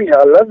 get out of here,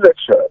 I love that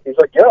show. He's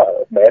like, yeah,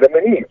 Madam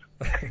and Eve.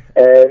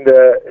 And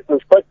it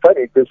was quite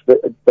funny, because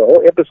the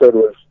whole episode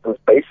was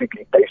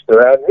basically based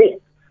around me,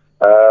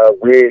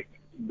 where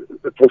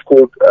it was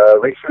called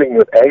Wrestling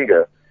with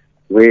Anger,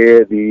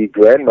 where the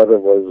grandmother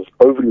was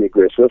overly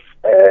aggressive,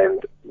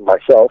 and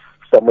myself,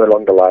 somewhere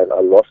along the line,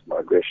 I lost my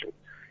aggression.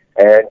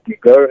 And we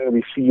go and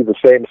we see the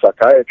same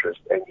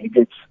psychiatrist, and he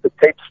gets the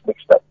tapes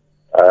mixed up,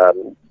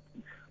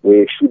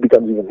 where she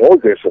becomes even more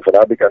aggressive and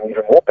I become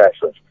even more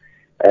passive.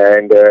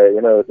 And,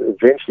 it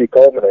eventually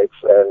culminates,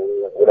 and,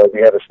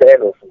 we have a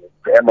standoff, and the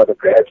grandmother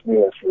grabs me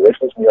and she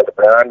wrestles me on the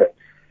ground. And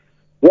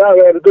yeah,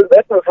 man,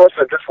 that was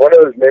also just one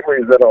of those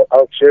memories that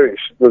I'll cherish.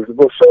 It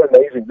was so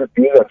amazing just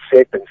being on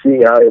set and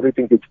seeing how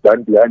everything gets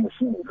done behind the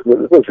scenes.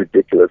 It was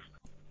ridiculous.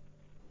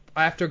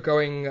 After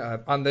going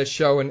on this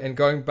show and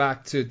going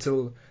back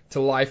to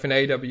life in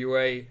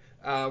AWA,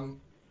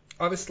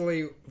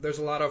 obviously there's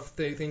a lot of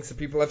things that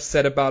people have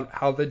said about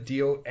how the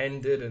deal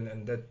ended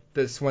and that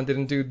this one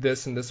didn't do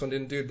this and this one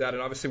didn't do that.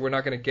 And obviously we're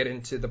not going to get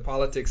into the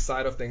politics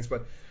side of things,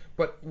 but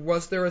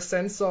was there a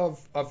sense of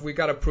we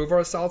got to prove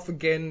ourselves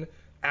again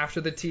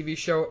after the TV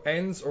show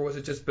ends, or was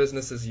it just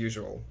business as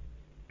usual?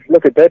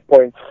 Look, at that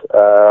point,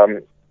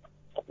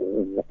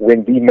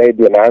 when we made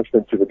the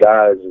announcement to the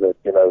guys that,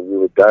 we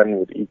were done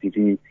with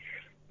ETV,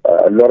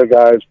 a lot of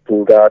guys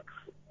pulled out,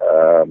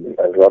 and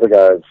a lot of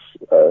guys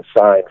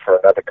signed for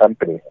another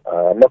company.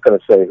 I'm not going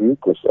to say who,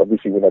 because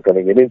obviously we're not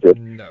going to get into it.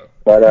 No.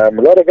 But a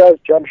lot of guys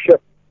jumped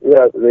ship.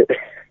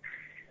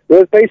 There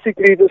was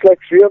basically just like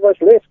 3 of us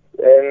left.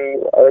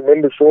 And I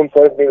remember Sean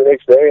phoned me the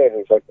next day and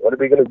he's like, what are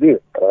we going to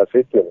do? And I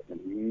said to him,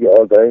 we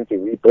are going to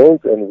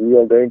rebuild and we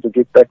are going to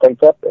get back on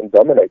top and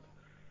dominate.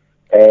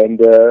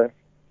 And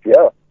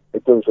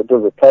it was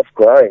a tough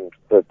grind,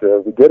 but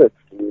we did it.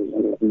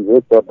 We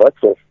worked our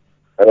butts off.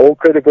 And all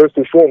credit goes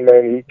to Sean,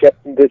 man. He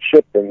captained that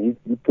ship and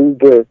he pulled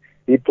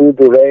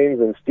the reins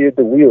and steered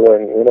the wheel,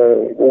 and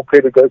all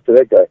credit goes to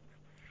that guy.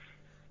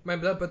 Man,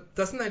 but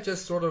doesn't that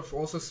just sort of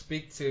also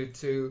speak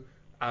to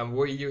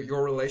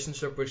your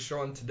relationship with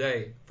Sean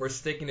today, for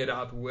sticking it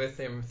out with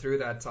him through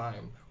that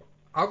time?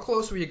 How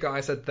close were you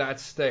guys at that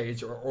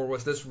stage, or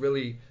was this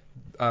really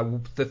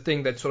the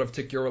thing that sort of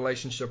took your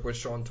relationship with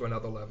Sean to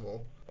another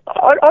level?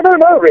 I don't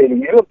know,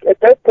 really. Look, at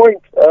that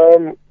point,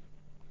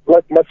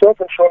 like myself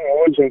and Sean were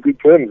always on good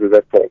terms at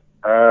that point.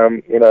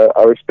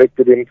 I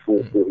respected him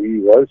for who he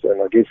was,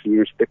 and I guess he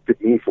respected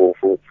me for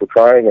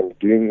trying and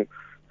doing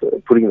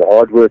putting the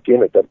hard work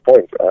in at that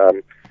point.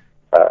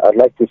 I'd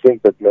like to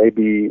think that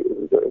maybe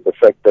the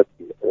fact that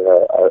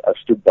I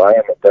stood by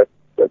him at that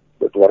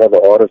one of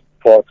the hardest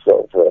points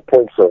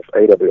of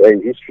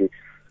AWA history.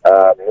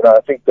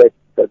 I think that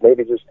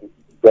maybe just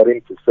got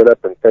him to sit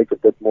up and take a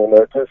bit more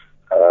notice.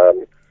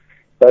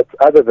 But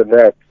other than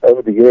that,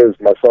 over the years,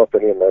 myself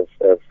and him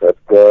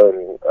have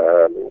grown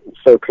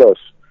so close.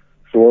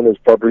 Sean is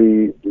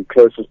probably the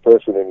closest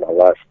person in my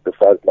life,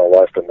 besides my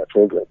wife and my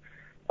children.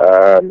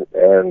 And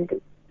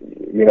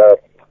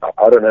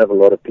I don't have a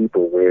lot of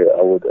people where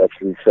I would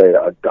actually say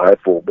I'd die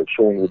for, but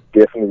Sean would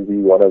definitely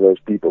be one of those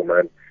people,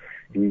 man.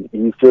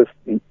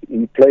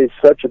 He plays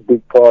such a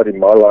big part in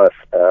my life.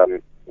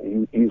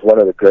 He's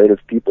one of the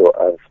greatest people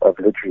I've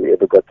literally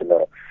ever got to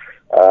know.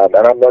 And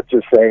I'm not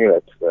just saying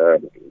that.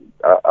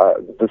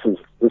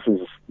 This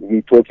is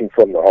me talking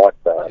from the heart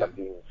now, and I'm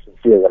being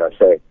sincere when I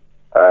say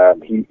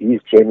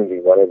he's genuinely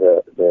one of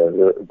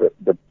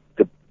the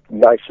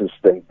nicest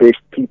and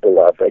best people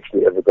I've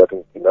actually ever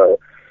gotten to know.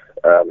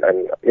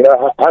 And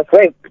I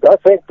thank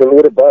the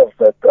Lord above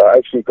that I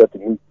actually got to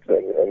meet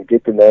and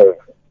get to know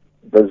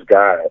this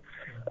guy,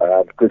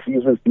 because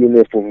he's just been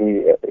there for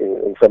me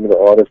in some of the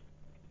hardest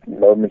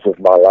moments of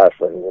my life,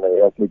 and he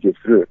helped me get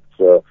through it.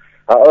 So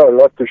I owe a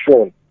lot to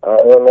Sean. I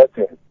owe a lot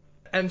to him.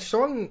 And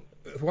Sean,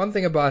 one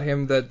thing about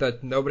him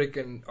that nobody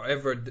can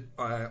ever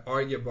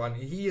argue about,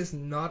 he is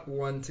not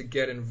one to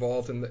get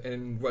involved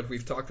in what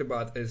we've talked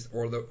about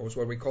or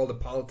what we call the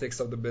politics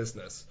of the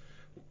business.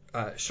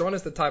 Sean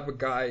is the type of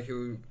guy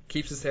who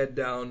keeps his head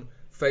down,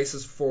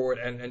 faces forward,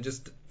 and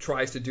just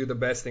tries to do the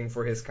best thing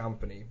for his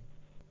company.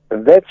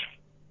 And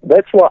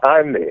that's why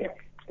I'm there.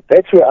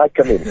 That's where I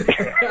come in.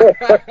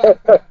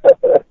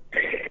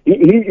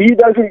 He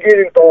doesn't get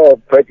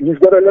involved, but he's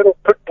got a little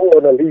pit bull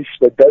on a leash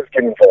that does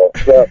get involved.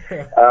 So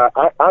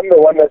I'm the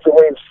one that's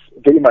always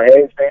getting my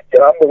hands dirty.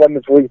 I'm the one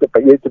that's always the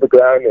ear to the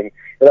ground, and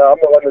I'm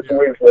the one that's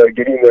always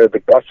getting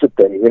the gossip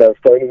and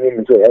phoning him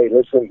and saying, hey,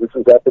 listen, this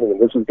is happening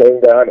and this is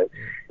going down, and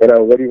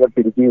what do you want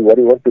me to do? What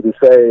do you want me to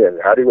say? And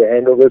how do we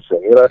handle this?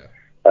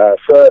 And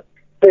so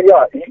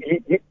yeah,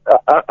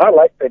 I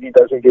like that he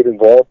doesn't get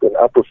involved, and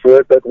I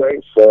prefer it that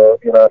way. So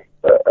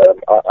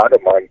I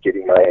don't mind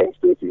getting my hands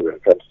dirty when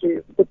it comes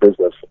to the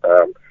business.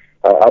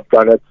 I've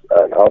done it,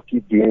 and I'll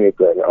keep doing it,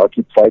 and I'll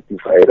keep fighting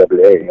for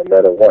AWA no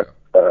matter what.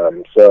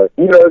 So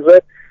he knows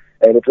that,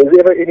 and if there's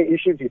ever any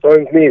issues, he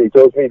phones me and he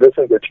tells me,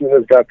 listen, go tune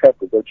this guy cut,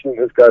 go tune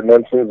this guy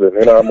nonsense,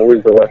 and I'm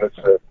always the one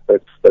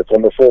that's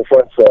on the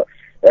forefront. So,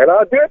 and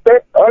I do it, man.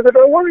 I got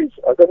no worries.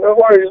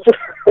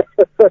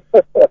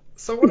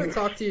 So I want to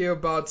talk to you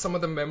about some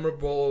of the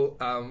memorable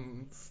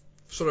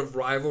sort of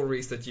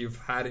rivalries that you've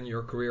had in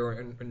your career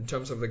in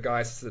terms of the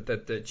guys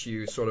that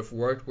you sort of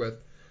worked with.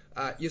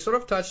 You sort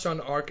of touched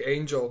on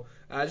Archangel.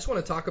 I just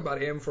want to talk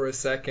about him for a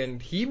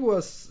second. He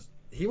was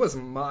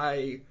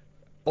my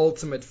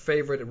ultimate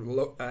favorite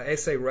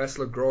SA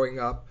wrestler growing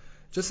up.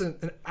 Just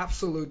an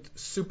absolute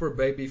super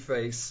baby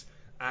face.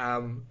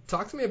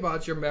 Talk to me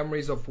about your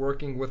memories of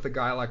working with a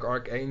guy like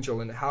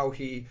Archangel and how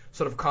he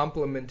sort of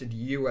complimented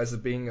you as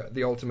being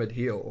the ultimate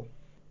heel.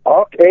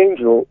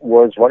 Archangel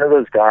was one of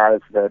those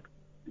guys that,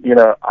 he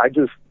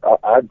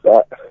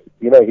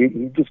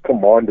just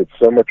commanded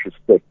so much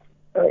respect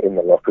in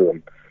the locker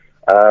room.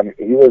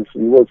 He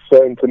was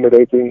so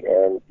intimidating,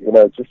 and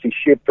just his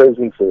sheer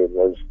presence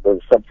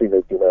was something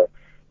that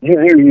you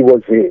knew he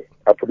was there.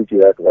 I'll put it to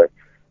you that way.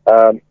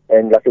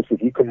 And like I said,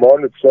 he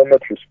commanded so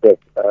much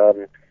respect.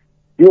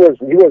 He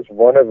was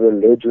one of the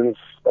legends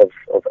of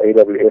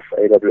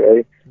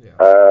AWA,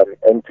 yeah.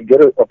 And to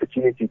get an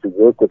opportunity to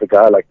work with a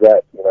guy like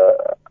that,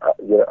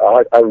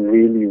 I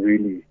really,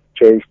 really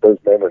cherished those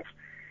moments.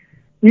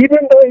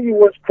 Even though he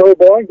was pro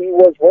bar, he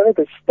was one of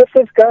the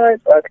stiffest guys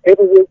I've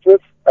ever worked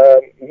with.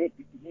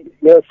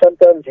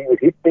 Sometimes he would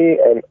hit me,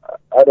 and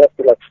I'd have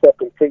to stop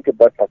and think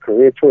about my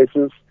career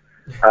choices.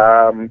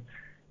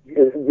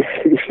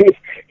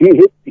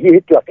 He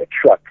hit like a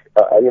truck.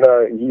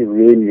 He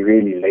really,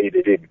 really laid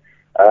it in.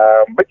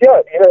 But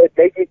yeah, it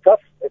made me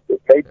tough.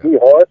 It made me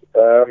hard.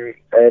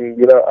 And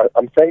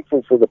I'm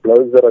thankful for the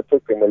blows that I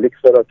took and the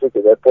licks that I took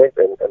at that point,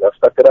 and I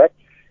stuck to that.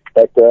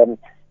 But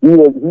he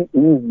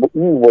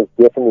was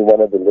definitely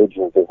one of the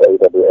legends of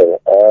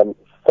AWA.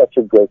 Such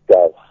a great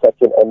guy,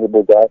 such an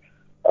honorable guy.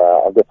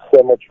 I've got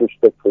so much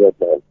respect for that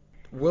man.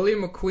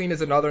 William McQueen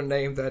is another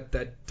name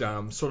that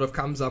sort of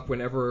comes up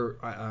whenever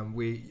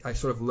I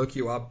sort of look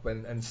you up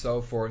and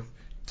so forth.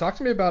 Talk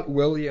to me about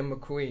William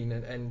McQueen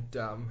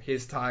and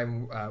his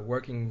time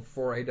working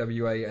for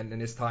AWA and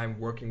his time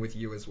working with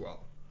you as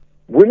well.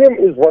 William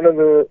is one of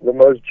the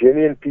most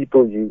genuine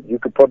people you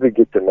could probably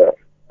get to know.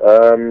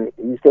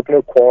 He's got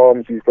no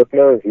qualms. He's got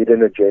no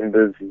hidden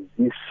agendas.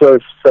 He's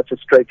such a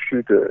straight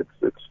shooter.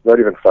 It's not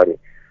even funny.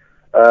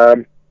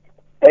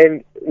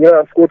 And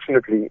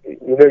unfortunately,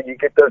 you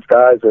get those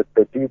guys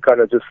that do kind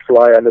of just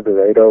fly under the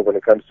radar when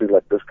it comes to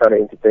this kind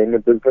of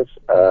entertainment business.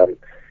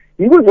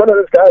 He was one of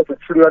those guys that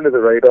flew under the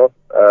radar.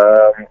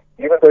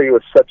 Even though he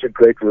was such a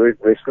great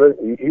wrestler,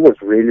 he was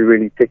really,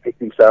 really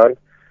technically sound.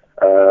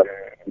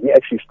 He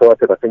actually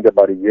started, I think,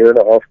 about a year and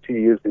a half, 2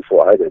 years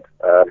before I did.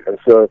 And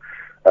so,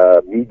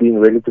 me being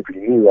relatively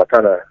new, I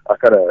kind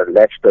of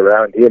latched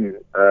around him,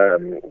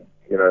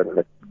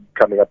 like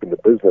coming up in the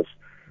business.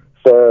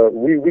 So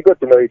we got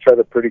to know each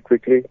other pretty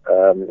quickly.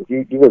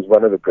 He was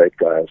one of the great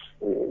guys.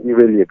 He's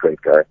really a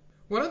great guy.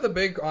 One of the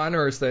big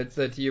honors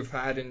that you've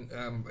had,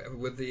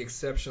 with the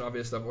exception,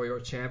 obviously, of all your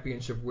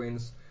championship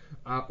wins,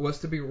 was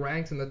to be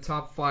ranked in the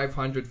top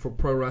 500 for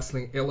Pro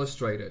Wrestling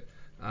Illustrated.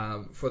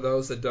 For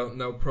those that don't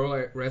know,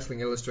 Pro Wrestling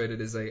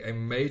Illustrated is a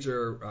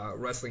major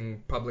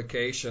wrestling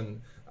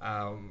publication,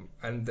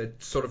 and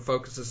that sort of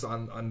focuses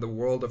on the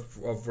world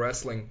of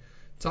wrestling.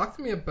 Talk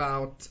to me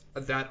about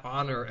that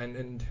honor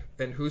and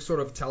who sort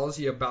of tells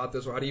you about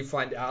this, or how do you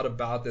find out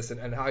about this,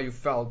 and how you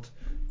felt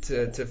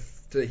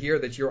to hear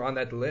that you're on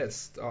that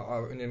list,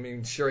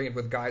 sharing it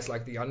with guys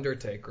like The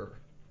Undertaker.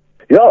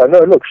 Yeah, no,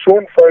 look,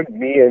 Sean phoned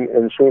me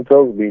and Sean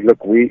told me,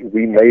 look, we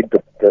made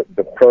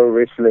the Pro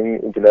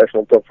Wrestling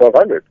International Top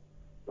 500.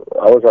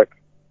 I was like,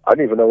 I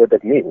don't even know what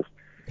that means.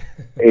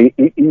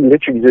 he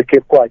literally just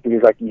kept quiet, and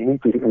he's like, you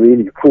need to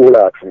really crawl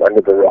out from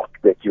under the rock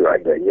that you're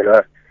under,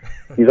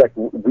 He's like,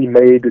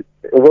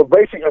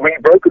 basically, when he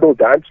broke it all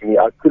down to me,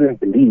 I couldn't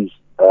believe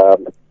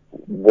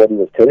what he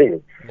was telling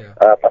me. Yeah.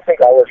 I think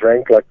I was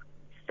ranked like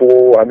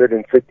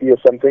 450 or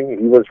something.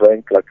 He was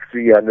ranked like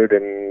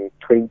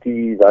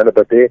 320, round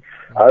about there.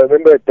 I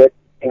remember that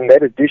in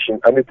that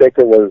edition,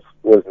 Undertaker was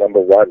number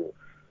one.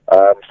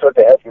 So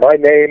to have my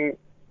name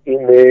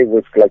in there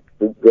with like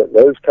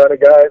those kind of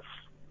guys,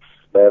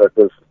 man, it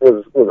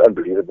was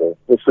unbelievable.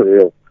 It was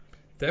surreal.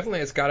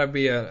 Definitely, it's got to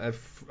be a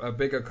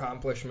big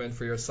accomplishment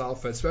for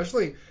yourself,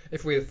 especially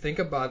if we think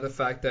about the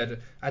fact that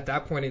at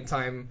that point in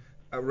time,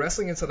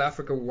 wrestling in South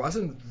Africa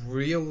wasn't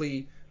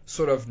really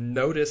sort of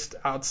noticed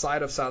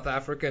outside of South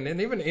Africa,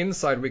 and even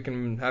inside we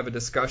can have a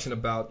discussion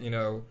about,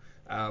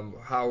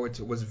 how it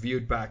was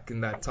viewed back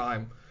in that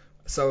time.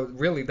 So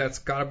really, that's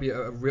got to be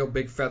a real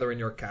big feather in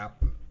your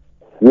cap.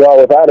 Yeah,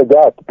 without a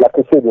doubt. Like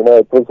I said,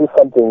 it was just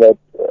something that,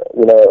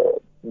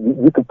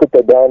 you could put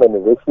that down on the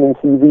wrestling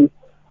TV.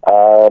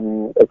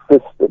 It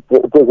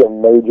was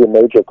a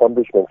major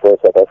accomplishment for a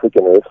South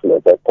African wrestler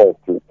at that point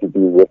to be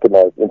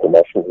recognized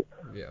internationally.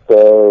 Yeah.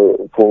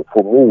 So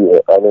for me,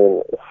 I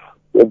mean,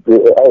 I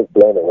was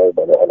blown away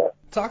by the honor.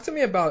 Talk to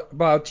me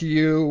about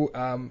you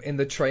in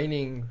the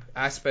training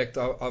aspect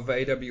of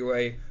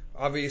AWA.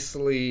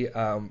 Obviously,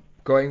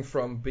 going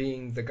from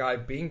being the guy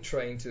being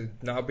trained to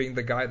now being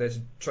the guy that's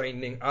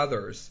training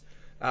others.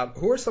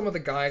 Who are some of the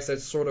guys that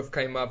sort of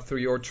came up through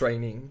your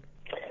training?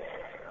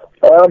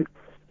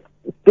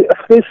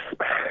 There's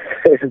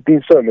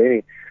been so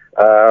many.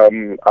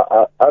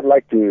 I'd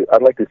like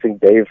to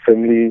think Dave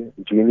Finley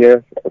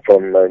Jr.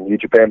 from New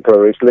Japan Pro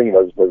Wrestling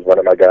was one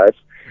of my guys.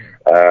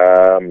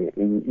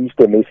 He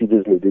still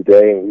messages me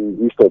today, and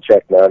we still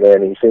chat now and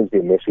then. He sends me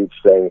a message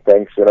saying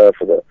thanks, for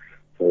the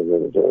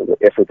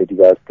effort that you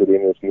guys put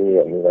in with me,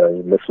 and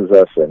he misses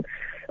us, and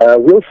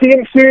we'll see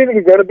him soon.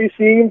 We're going to be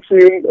seeing him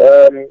soon.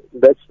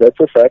 That's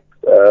a fact.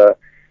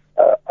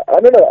 I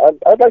don't know.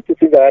 I'd like to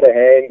think I had a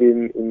hand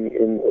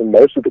in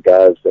most of the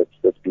guys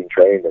that's been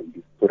trained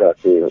and put out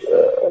there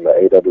on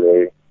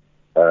the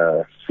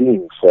AWA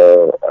scene.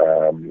 So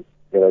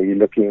you're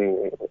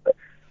looking.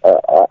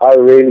 I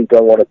really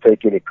don't want to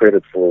take any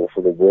credit for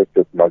the work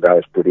that my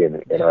guys put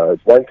in.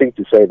 It's one thing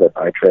to say that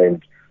I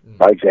trained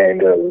Mike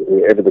Zander,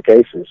 whoever the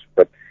case is,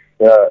 but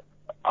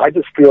I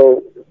just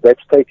feel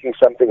that's taking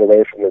something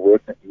away from the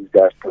work that these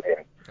guys put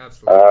in.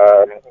 Absolutely.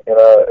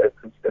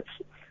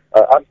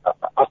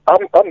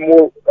 I'm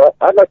more.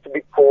 I'd like to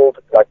be called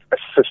like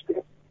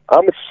assisting.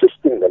 I'm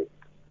assisting them.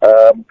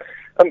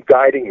 I'm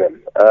guiding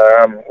them.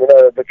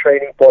 The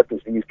training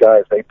partners, these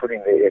guys, they put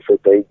in their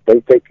effort.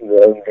 They taking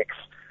their own licks.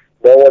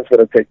 No one's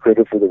going to take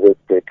credit for the work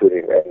they put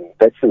in, and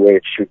that's the way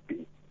it should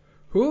be.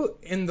 Who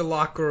in the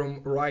locker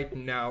room right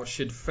now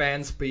should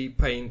fans be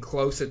paying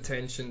close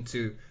attention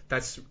to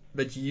that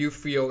you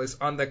feel is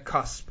on the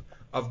cusp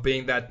of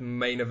being that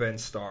main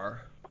event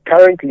star?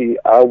 Currently,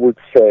 I would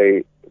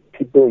say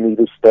people need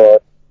to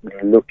start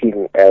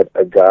looking at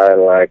a guy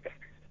like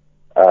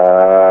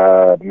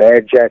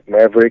Mad Jack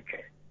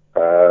Maverick.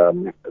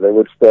 They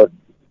would start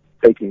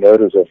taking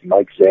notice of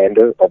Mike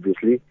Zander,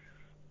 obviously.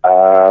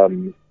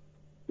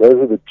 Those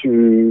are the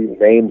two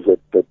names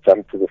that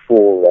jump to the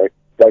fore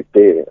right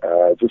there,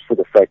 just for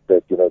the fact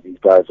that, these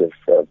guys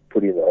have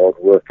put in the hard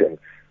work, and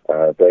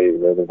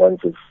they're the ones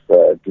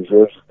that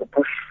deserves the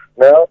push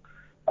now.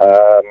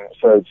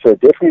 So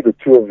definitely the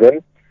two of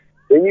them.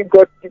 Then you've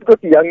got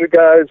the younger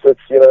guys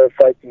that's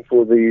fighting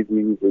for the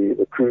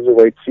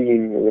cruiserweight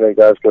scene.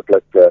 Guys got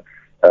like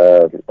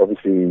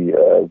obviously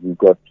you've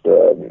got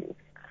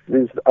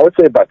there's, I would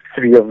say, about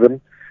three of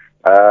them.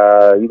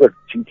 You got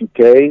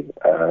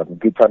GTK,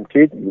 Good Time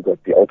Kid. You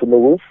got the Ultimate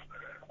Wolf.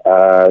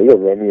 You got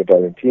Romeo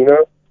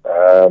Valentino.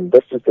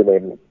 That's just the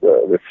name,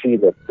 the three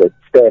that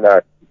stand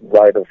out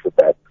right off the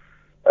bat.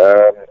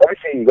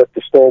 Obviously, you got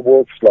the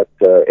stalwarts like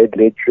Ed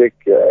Ledrick,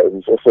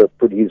 who's also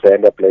put his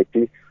hand up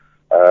lately.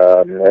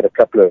 Had a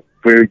couple of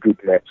very good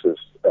matches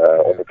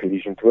on the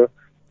collision tour.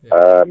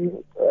 Yeah.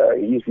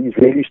 He's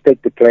really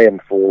staked the claim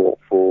for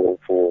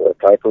a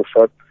title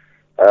shot.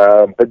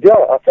 But yeah,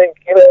 I think,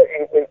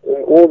 in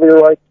all the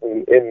right,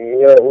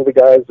 in all the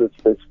guys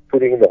that's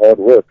putting in the hard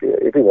work,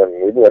 everyone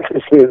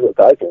deserves a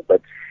title.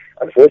 But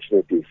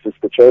unfortunately, it's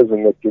just the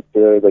chosen that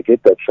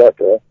get that shot.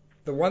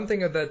 The one thing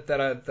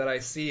that I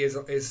see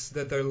is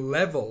that their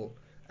level,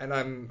 and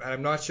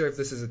I'm not sure if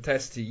this is a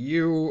test to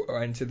you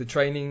and to the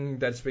training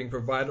that's being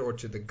provided, or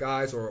to the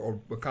guys, or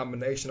a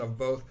combination of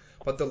both.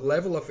 But the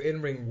level of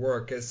in-ring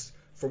work is,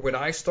 from when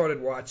I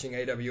started watching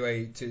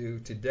AWA to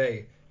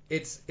today,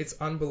 it's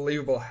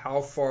unbelievable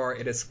how far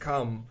it has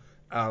come.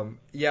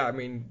 Yeah, I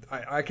mean,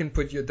 I can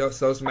put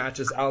those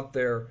matches out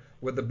there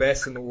with the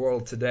best in the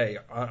world today,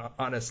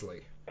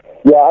 honestly.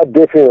 Yeah, I'd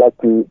definitely like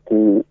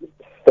to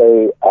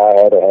say I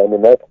had a hand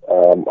in that.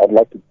 I'd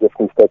like to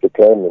definitely stake a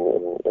claim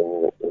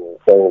in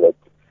saying that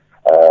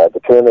the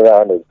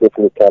turnaround has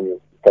definitely come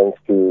thanks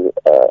to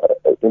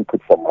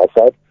input from my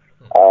side.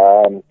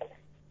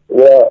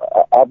 Yeah,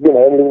 I've been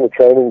handling the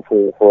training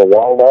for a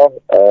while now,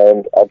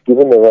 and I've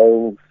given the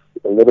reins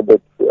a little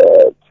bit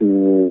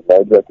to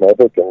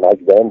Maverick and Mike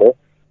Zander,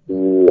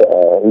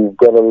 who've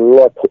got a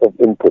lot of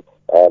input.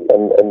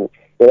 And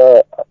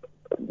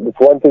it's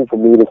one thing for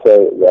me to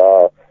say,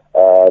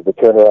 the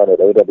turnaround at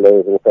AWA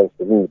is all thanks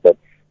to me, but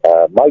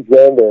Mike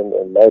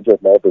Zander and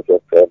Maverick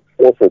have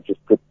also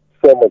just put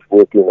so much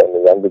work in on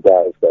the younger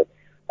guys that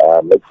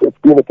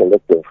it's been a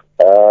collective.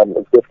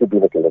 It's definitely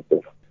been a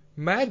collective.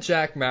 Mad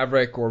Jack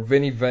Maverick, or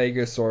Vinny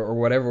Vegas, or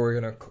whatever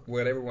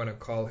we want to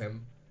call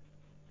him,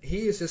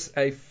 he is just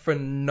a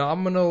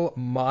phenomenal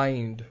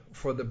mind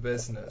for the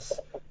business.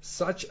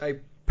 Such a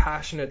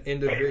passionate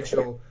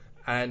individual,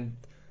 and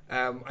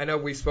I know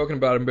we've spoken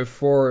about him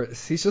before.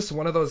 He's just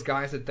one of those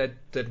guys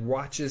that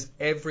watches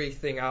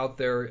everything out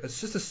there. It's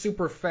just a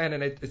super fan,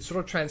 and it sort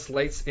of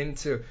translates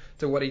into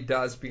what he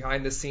does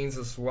behind the scenes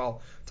as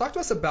well. Talk to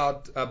us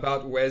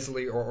about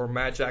Wesley, or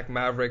Mad Jack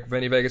Maverick,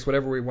 Vinny Vegas,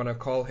 whatever we want to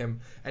call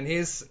him, and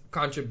his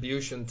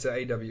contribution to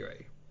AWA.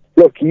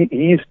 Look,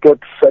 he's got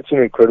such an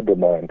incredible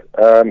mind.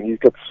 He's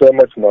got so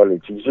much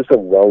knowledge. He's just a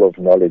well of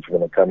knowledge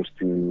when it comes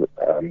to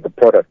the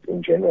product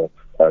in general,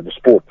 the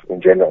sport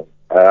in general.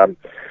 I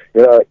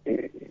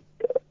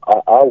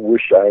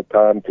wish I had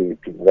time to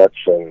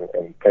watch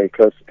and pay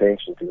close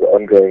attention to the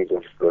ongoings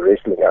of the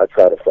wrestling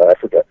outside of South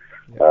Africa.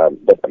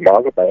 But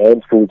my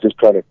hands full just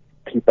trying to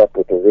keep up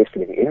with the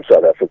wrestling in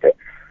South Africa.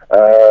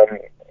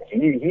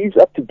 He's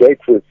up to date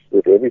with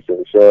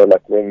everything. So,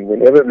 like,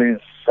 whenever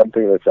there's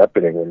something that's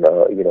happening, and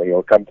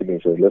he'll come to me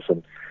and say,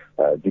 "Listen,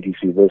 did you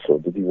see this, or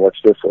did you watch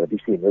this, or have you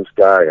seen this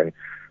guy?" And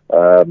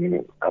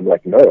I'm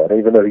like, "No, I don't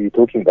even know who you're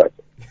talking about."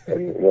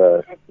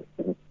 And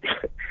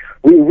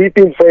we've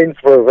been friends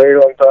for a very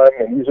long time,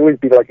 and he's always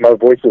been like my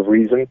voice of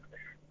reason.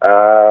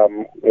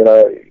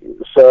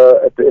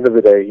 So at the end of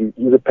the day,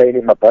 he's a pain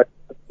in my butt.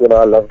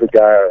 I love the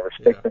guy, I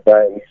respect the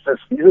guy, and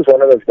he's just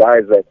one of those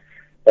guys that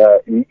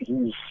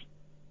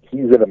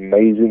he's an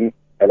amazing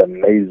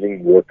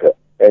worker.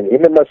 And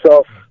him and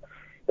myself,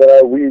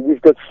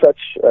 we've got such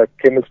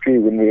chemistry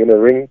when we're in a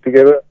ring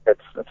together.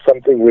 It's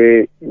something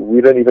where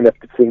we don't even have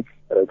to think.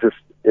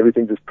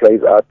 Everything just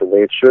plays out the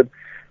way it should.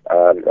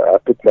 I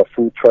put my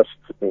full trust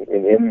in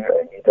him,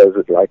 and he does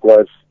it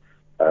likewise.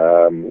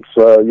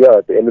 So yeah,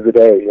 at the end of the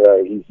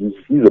day,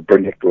 he's a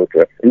brilliant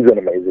worker. He's an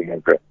amazing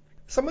worker.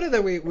 Somebody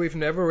that we've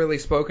never really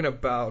spoken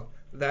about,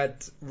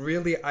 that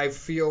really I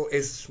feel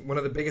is one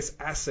of the biggest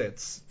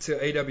assets to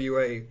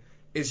AWA,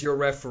 is your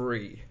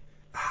referee.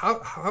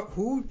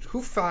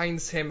 Who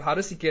finds him? How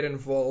does he get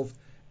involved?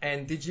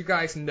 And did you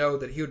guys know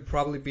that he would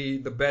probably be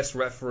the best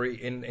referee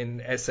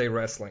in SA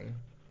wrestling?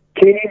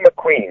 Kenny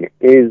McQueen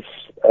is,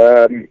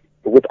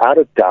 without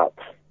a doubt,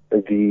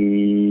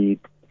 the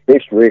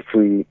best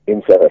referee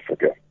in South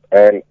Africa.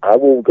 And I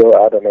will go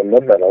out on a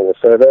limb and I will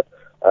say that.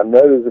 I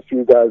know there's a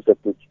few guys that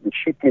would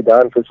shoot me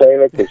down for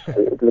saying it,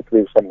 because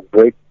there's some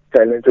great,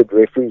 talented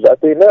referees out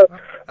there. No,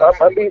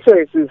 I'm being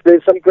serious.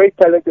 There's some great,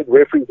 talented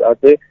referees out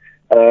there.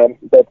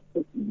 But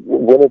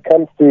when it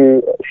comes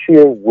to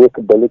sheer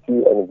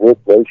workability and work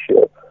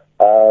ratio,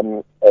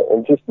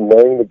 and just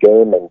knowing the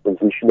game and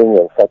positioning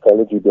and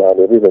psychology behind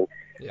everything,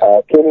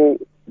 Kenny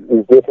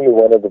is definitely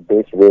one of the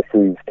best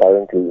referees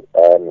currently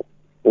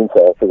in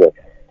South Africa.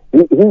 He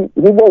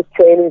was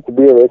training to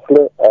be a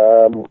wrestler,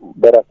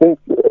 but I think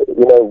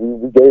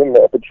we gave him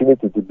the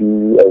opportunity to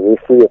be a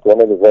referee at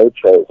one of the road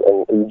shows,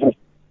 and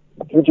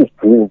he just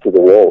grew into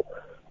the role.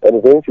 And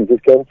eventually he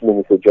just came to me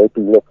and he said, "JP,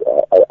 look,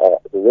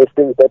 the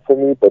wrestling's not for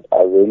me, but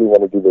I really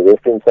want to do the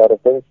wrestling side of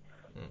things."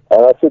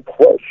 And I said,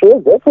 "Well, sure,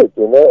 go for it,"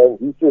 and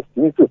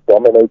he's just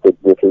dominated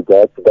with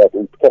regards to that.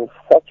 He's become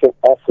such an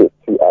asset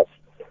to us.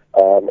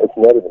 It's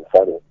not even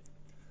funny.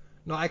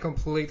 No, I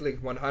completely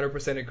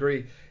 100%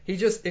 agree.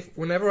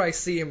 Whenever I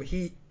see him,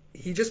 he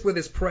just with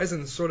his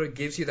presence sort of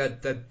gives you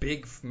that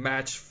big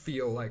match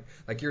feel, like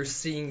you're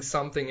seeing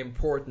something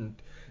important.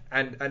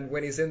 And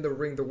when he's in the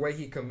ring, the way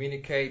he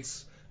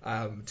communicates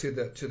to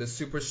the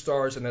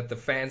superstars, and that the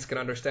fans can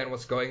understand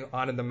what's going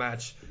on in the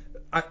match,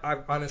 I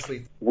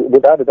honestly.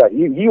 Without a doubt,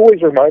 he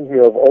always reminds me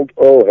of old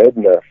Earl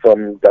Hebner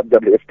from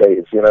WWF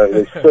days. You know,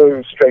 he's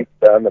so straight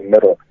down the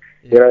middle.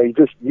 Yeah. You know,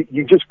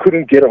 you just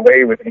couldn't get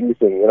away with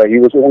anything. You know, he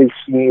was always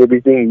seeing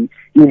everything.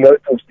 He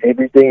noticed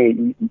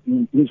everything.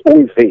 He's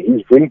always there.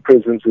 His ring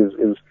presence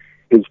is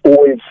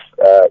always.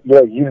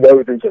 You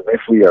know, there's a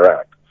referee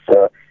around.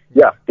 So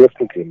yeah,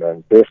 definitely,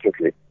 man,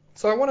 definitely.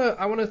 So I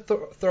want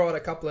to throw out a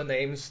couple of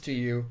names to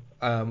you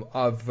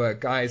of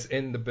guys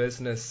in the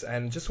business,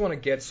 and just want to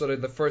get sort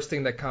of the first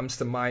thing that comes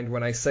to mind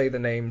when I say the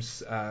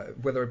names,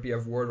 whether it be a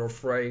word or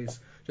phrase,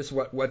 just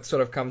what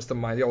sort of comes to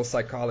mind, the old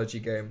psychology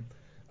game.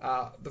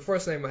 The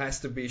first name has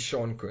to be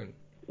Sean Kuhn.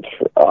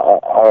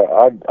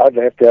 I'd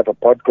have to have a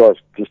podcast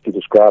just to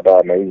describe how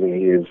amazing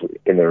he is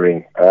in the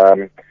ring.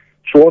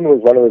 Sean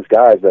was one of those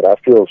guys that I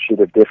feel should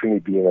have definitely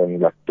been on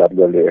like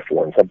WWF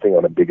or something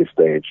on a bigger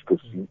stage,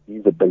 because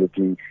his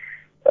ability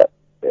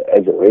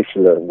as a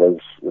wrestler was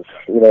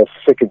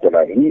second to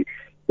none. He,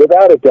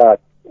 without a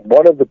doubt,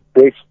 one of the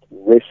best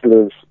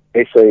wrestlers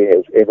SA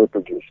has ever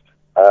produced.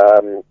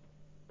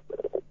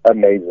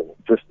 Amazing,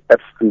 just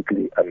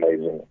absolutely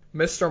amazing.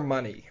 Mr.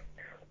 Money.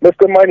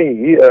 Mr.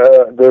 Money,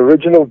 the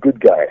original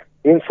good guy,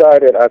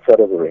 inside and outside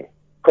of the ring.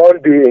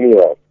 Can't do any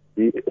wrong.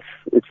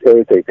 It's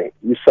irritating.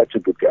 He's such a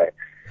good guy.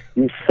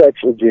 He's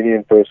such a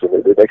genuine person.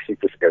 It actually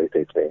just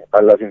irritates me. I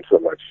love him so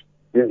much.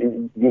 He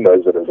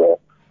knows it as well,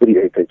 but he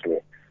irritates me.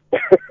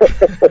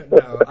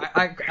 No,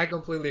 I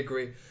completely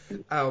agree.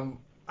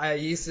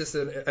 He's just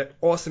an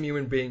awesome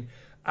human being.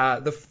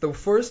 The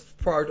first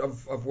part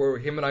of where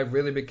him and I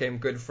really became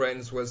good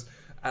friends was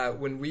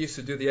when we used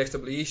to do the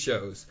XWE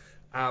shows.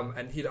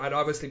 And I'd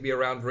obviously be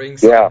around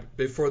ringside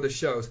before the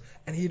shows,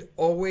 and he'd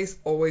always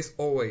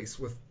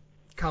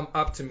come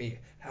up to me.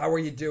 How are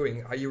you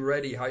doing? Are you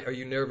ready? Are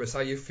you nervous? How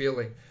are you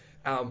feeling?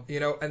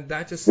 And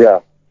that just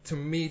to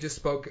me just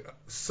spoke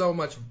so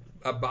much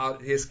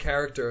about his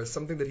character,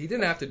 something that he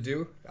didn't have to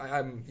do.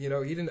 He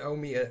didn't owe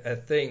me a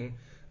thing.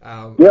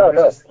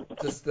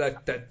 Just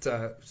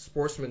that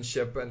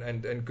sportsmanship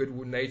and good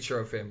nature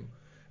of him.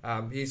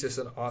 He's just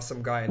an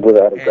awesome guy.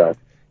 Without a doubt.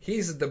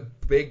 He's the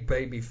big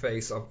baby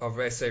face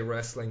of SA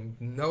wrestling.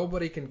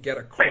 Nobody can get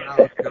a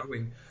crowd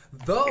going.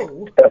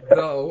 Though,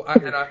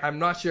 I'm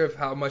not sure of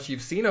how much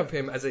you've seen of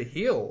him as a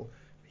heel.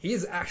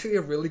 He's actually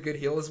a really good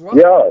heel as well.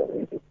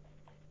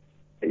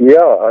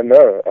 Yeah, I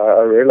know.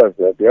 I realize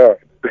that. Yeah.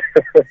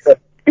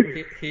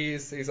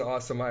 He's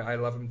awesome. I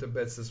love him to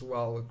bits as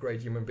well. A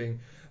great human being.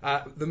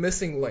 The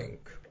missing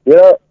link.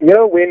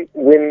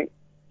 When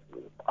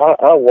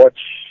I watch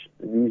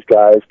these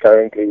guys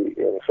currently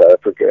in South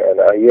Africa, and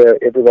I hear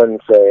everyone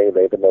saying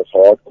they're the most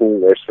hardcore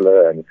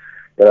wrestler, and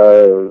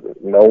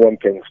no one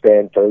can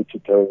stand toe to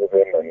toe with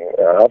them.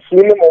 And I've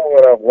seen them all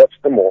and I've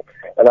watched them all,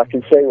 and I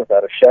can say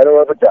without a shadow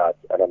of a doubt,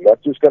 and I'm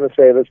not just going to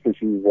say this because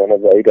he's one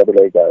of the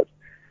AAA guys,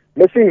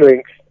 Missing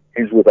Link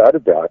is without a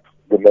doubt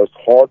the most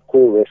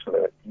hardcore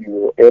wrestler you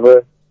will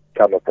ever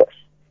come across.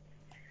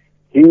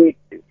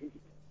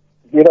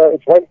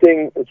 It's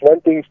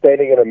one thing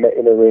standing in a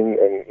ring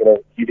and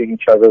hitting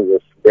each other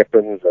with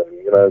weapons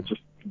and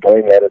just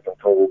going at it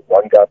until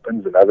one guy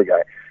pins another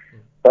guy.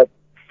 But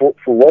for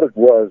what it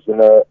was,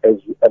 as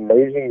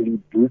amazingly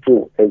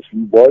brutal as he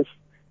was,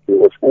 there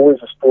was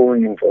always a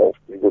story involved.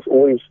 There was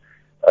always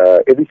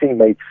everything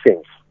made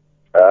sense.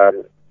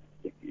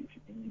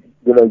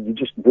 You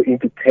just were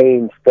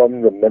entertained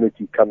from the minute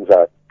he comes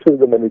out till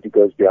the minute he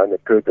goes behind the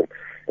curtain,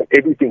 and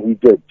everything he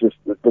did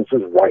was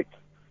just right.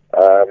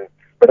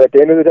 But at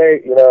the end of the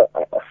day,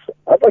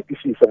 I'd like to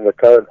see some of the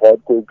current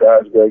hardcore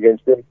guys go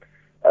against him.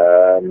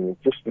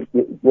 Just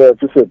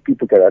so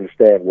people can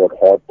understand what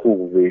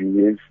hardcore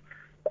really is.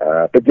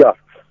 But yeah,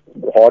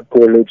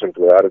 hardcore legend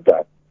without a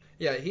doubt.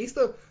 Yeah, he's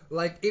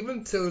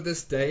even to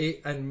this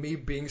day, and me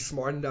being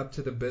smartened up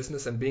to the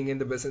business and being in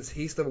the business,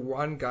 he's the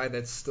one guy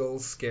that still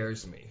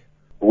scares me.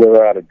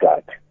 Without a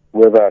doubt.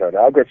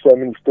 I've got so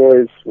many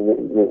stories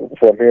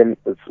from him,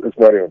 it's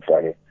not even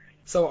funny.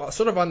 So,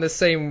 sort of on the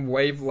same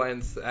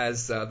wavelength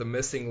as the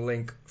Missing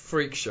Link,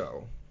 Freak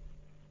Show.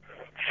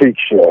 Freak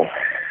Show.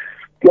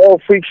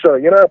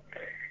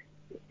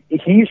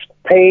 His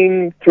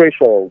pain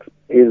threshold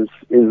is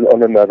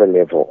on another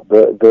level.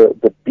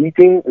 The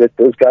beating that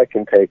those guys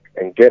can take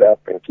and get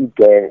up and keep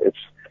going,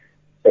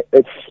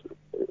 it's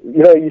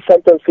you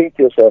sometimes think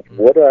to yourself,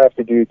 what do I have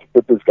to do to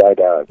put this guy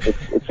down?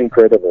 It's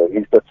incredible.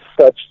 He's got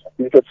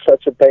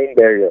such a pain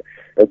barrier.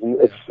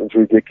 It's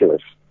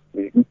ridiculous.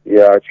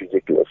 Yeah, it's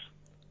ridiculous.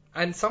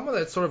 And someone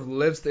that sort of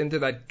lives into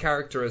that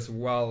character as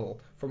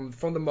well, from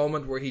the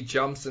moment where he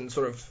jumps and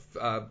sort of,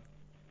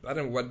 I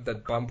don't know what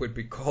that bump would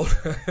be called,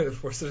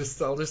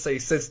 I'll just say he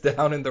sits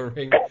down in the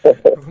ring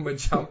from a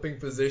jumping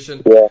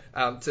position,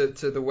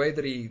 to the way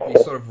that he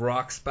sort of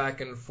rocks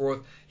back and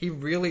forth. He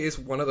really is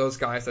one of those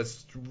guys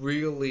that's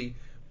really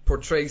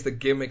portrays the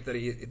gimmick that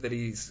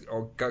he's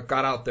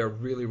got out there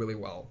really, really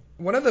well.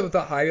 One of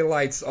the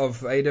highlights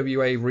of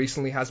AWA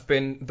recently has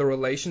been the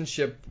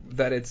relationship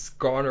that it's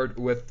garnered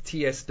with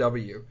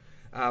TSW.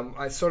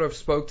 I sort of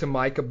spoke to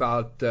Mike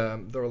about the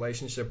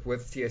relationship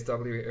with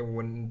TSW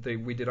when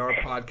we did our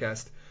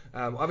podcast.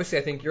 Obviously,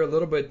 I think you're a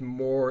little bit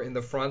more in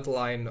the front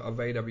line of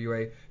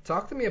AWA.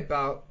 Talk to me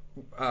about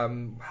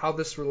how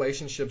this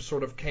relationship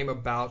sort of came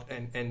about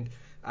and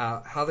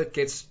how that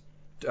gets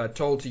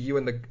told to you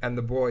and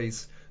the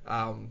boys.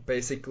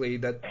 Basically,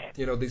 that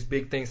these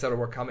big things that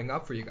were coming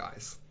up for you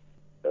guys.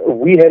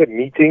 We had a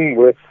meeting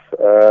with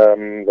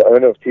the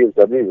owner of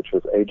TSW, which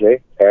was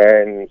AJ,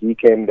 and he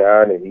came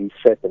down and he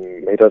sat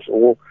and met us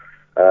all.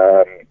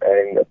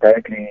 And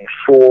apparently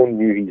Sean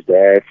knew his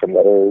dad from the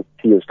old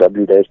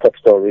TSW days, Top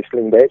Star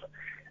Wrestling days,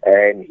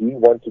 and he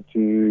wanted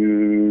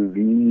to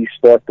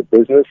restart the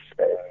business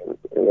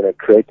and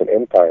create an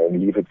empire and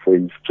leave it for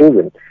his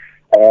children.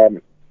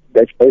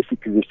 That's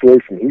basically the story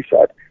from his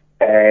side.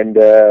 And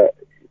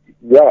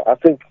I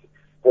think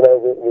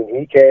when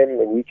he came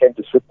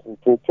to sit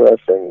and talk to us,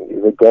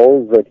 and the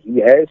goals that he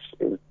has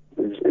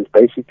is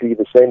basically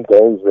the same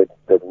goals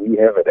that we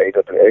have at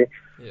AWA.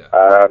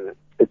 Yeah.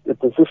 It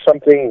was just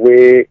something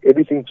where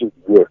everything just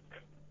worked.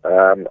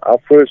 Our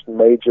first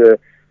major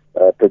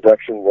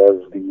production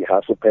was the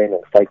House of Pain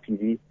on Fight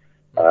TV,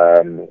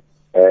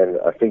 and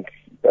I think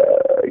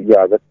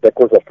that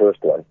was our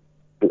first one,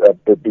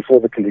 before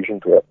the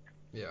Collision tour.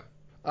 Yeah.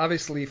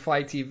 Obviously,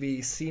 Fight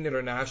TV seen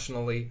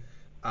internationally.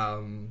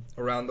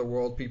 Around the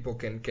world, people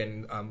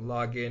can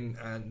log in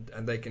and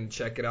they can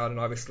check it out. And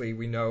obviously,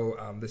 we know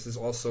this is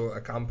also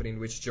a company in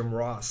which Jim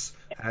Ross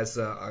has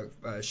a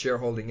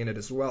shareholding in it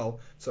as well.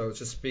 So it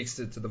just speaks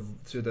to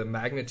the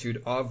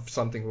magnitude of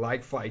something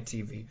like Fight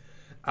TV.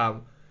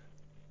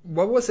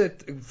 What was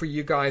it for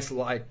you guys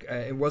like?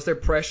 And was there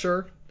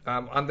pressure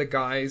on the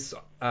guys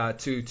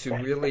to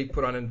really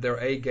put on their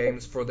A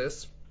games for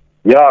this?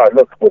 Yeah,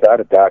 look, without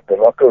a doubt, the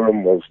locker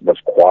room was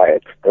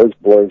quiet. Those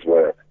boys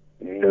were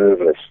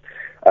nervous.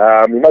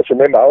 You must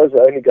remember, I was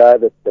the only guy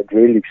that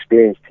really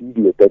experienced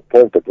TV at that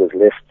point that was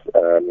left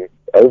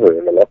over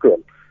in the locker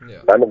room.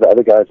 Yeah. None of the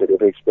other guys had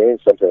ever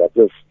experienced something like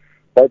this.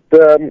 But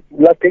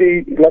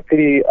luckily,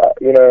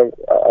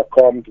 I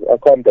calmed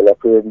the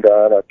locker room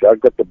down. I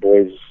got the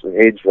boys'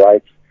 heads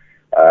right,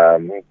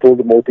 pulled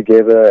them all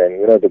together,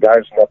 and the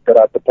guys knocked it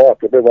out the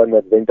park. Everyone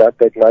that went out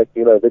that night,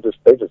 they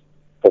just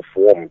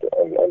performed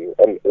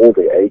on all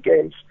their A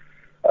games.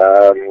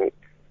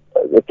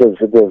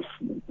 It was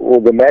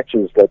all the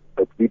matches that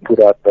we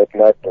put out that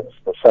night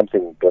was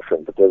something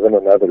different. It was on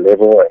another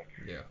level, and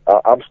yeah.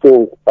 I'm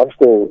still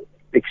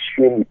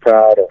extremely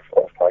proud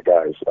of my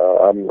guys.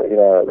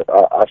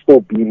 I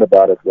still beam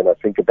about it when I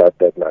think about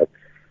that night.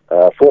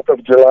 4th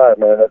of July,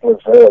 man, that was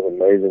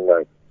an amazing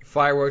night.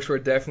 Fireworks were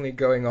definitely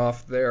going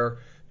off there.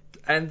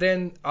 And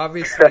then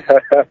obviously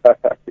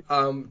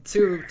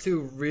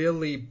two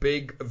really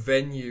big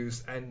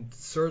venues, and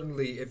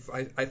certainly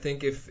I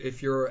think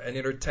if you're an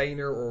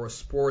entertainer or a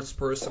sports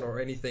person or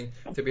anything,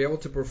 to be able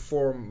to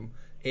perform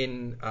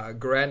in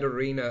Grand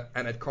Arena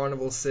and at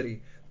Carnival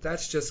City,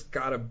 that's just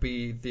gotta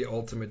be the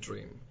ultimate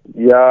dream.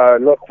 Yeah,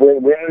 look,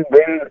 when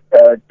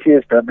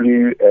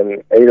TSW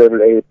and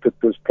AWA put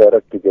this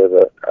product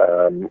together,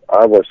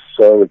 I was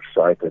so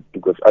excited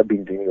because I've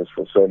been doing this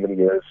for so many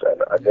years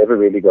and I never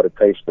really got a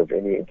taste of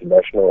any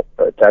international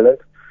talent.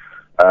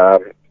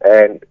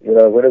 And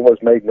when it was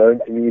made known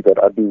to me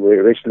that I'd be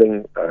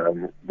wrestling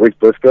Rick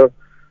Briscoe,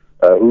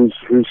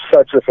 who's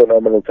such a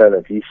phenomenal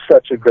talent, he's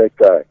such a great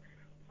guy.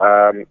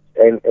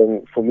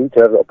 And for me to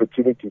have the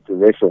opportunity to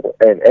wrestle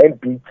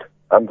and beat,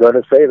 I'm going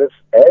to say this,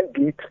 and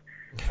beat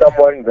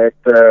someone that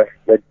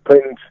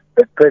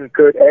pinned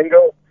Kurt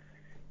Angle,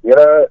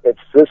 it's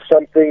just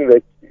something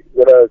that,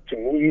 to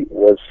me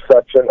was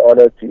such an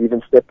honor to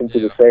even step into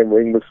the same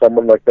ring with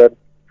someone like that.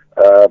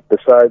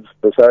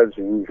 Besides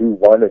who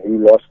won and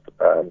who lost,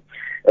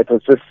 it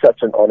was just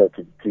such an honor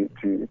to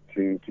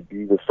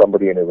be with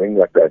somebody in a ring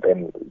like that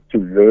and to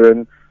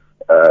learn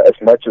as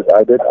much as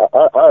I did.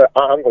 I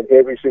hung on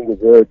every single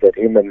word that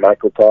him and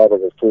Michael Tarver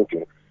was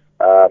talking.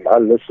 I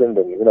listened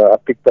and I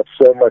picked up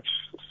so much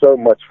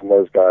from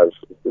those guys.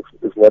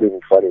 It's not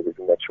even funny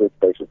within that short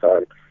space of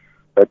time.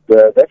 But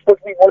that's what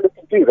we wanted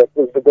to do. That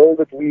was the goal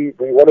that we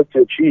wanted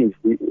to achieve.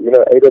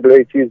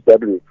 AWA,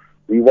 TSW.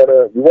 We want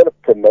to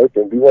promote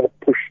and we want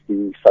to push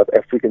the South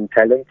African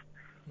talent.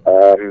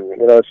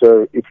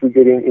 So if we're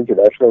getting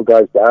international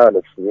guys down,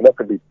 we're not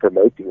going to be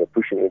promoting or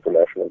pushing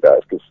international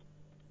guys because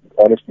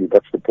honestly,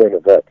 that's the point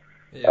of that.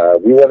 Yeah,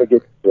 we want to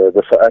get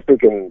the South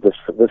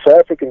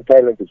African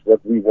talent is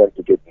what we want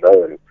to get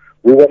known.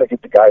 We want to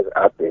get the guys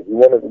out there. We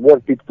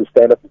want people to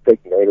stand up and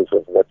take notice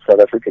of what South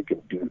Africa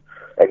can do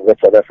and what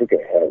South Africa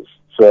has.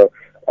 So,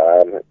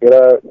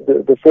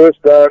 the first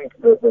round,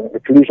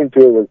 the Collision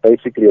tour was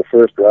basically a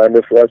first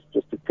rounder for us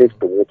just to test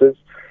the waters.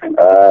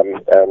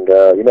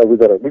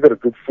 We got a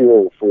good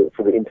feel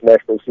for the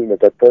international scene at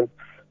that point.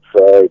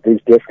 So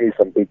there's definitely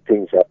some big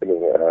things happening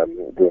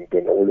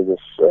when all of this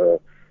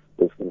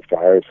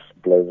virus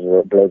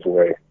blows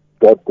away.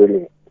 God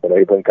willing, when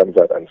everyone comes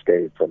out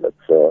unscathed from it.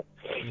 So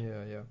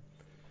yeah.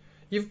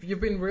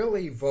 You've been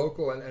really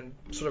vocal and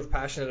sort of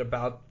passionate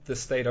about the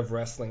state of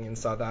wrestling in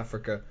South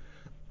Africa.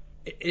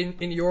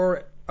 In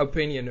your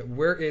opinion,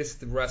 where is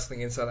the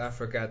wrestling in South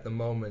Africa at the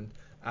moment,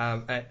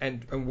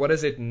 and what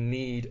does it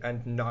need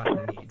and not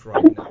need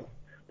right now?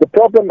 The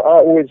problem I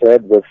always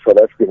had with South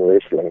African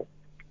wrestling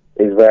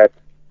is that,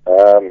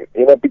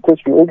 because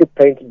we all get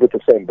painted with the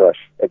same brush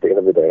at the end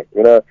of the day.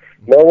 No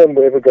one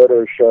will ever go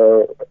to a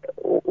show,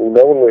 or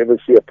no one will ever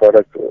see a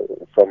product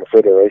from a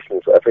federation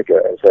in South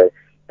Africa and say,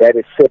 that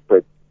is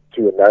separate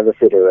to another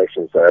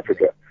federation in South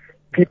Africa.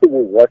 People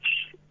will watch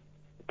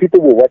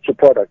a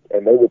product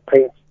and they will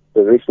paint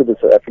the rest of the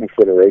South African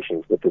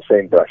federations with the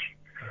same brush.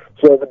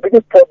 So the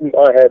biggest problem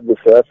I had with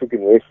South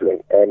African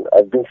wrestling, and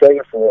I've been saying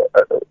it for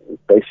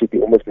basically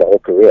almost my whole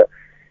career,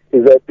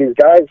 is that these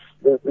guys,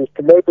 there's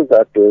promoters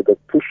out there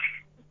that push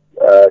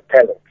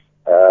talent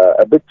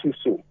a bit too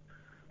soon.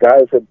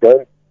 Guys that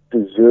don't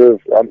deserve,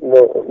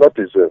 not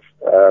deserve,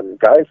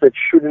 guys that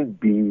shouldn't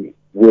be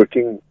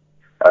working.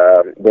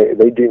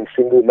 They're doing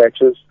single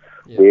matches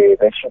where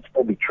they should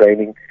still be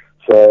training.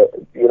 So,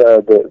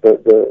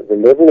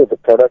 the level of the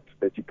product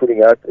that you're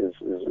putting out is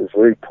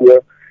very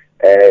poor.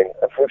 And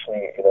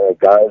unfortunately,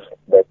 guys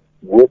that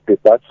work their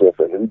butts off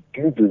and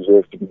who do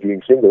deserve to be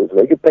doing singles,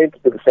 they get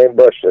painted with the same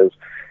brush as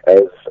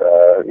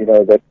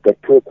that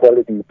poor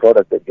quality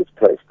product that gets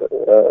placed. At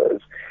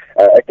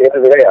the end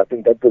of the day, I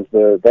think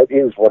that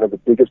is one of the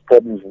biggest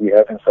problems we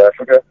have in South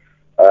Africa.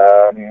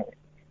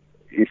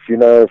 If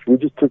we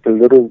just took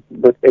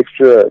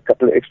a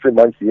couple of extra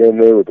months here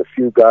and there with a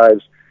few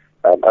guys,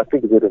 I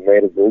think it would have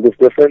made a world of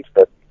difference.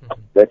 But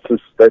that's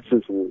just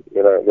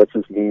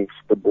me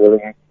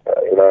spitballing.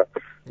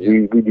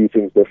 We do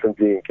things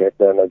differently in Cape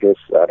Town, I guess.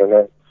 I don't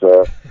know.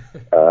 So,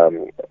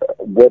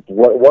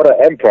 what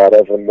I am proud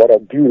of and what I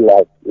do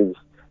like is,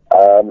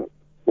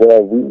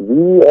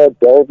 we are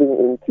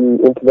delving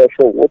into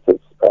international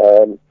waters.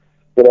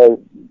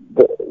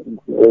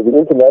 The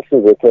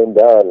internationals that came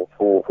down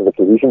for the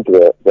collision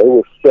tour, they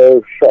were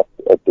so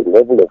shocked at the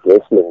level of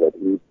wrestling that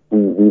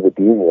we were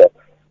doing there.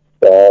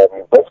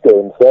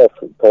 Bosco himself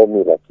told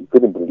me that he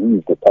couldn't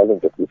believe the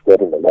talent that we've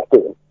got in the locker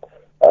room.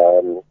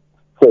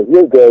 So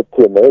he'll go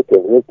to America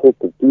and he'll talk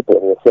to people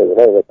and he'll say,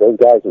 those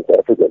guys in South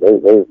Africa,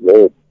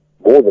 they're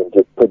more than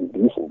just pretty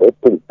decent, they're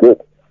pretty good.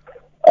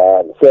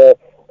 So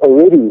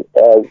already,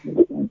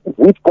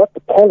 we've got the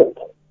talent.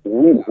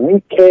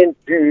 We can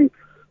do,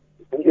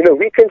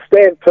 we can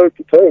stand toe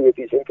to toe with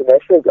these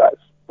international guys.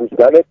 We've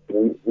done it.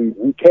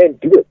 We can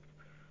do it.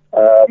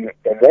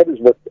 And that is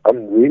what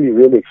I'm really,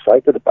 really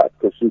excited about,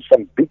 because there's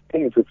some big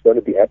things that's going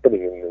to be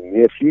happening in the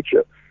near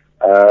future.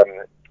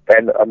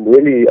 And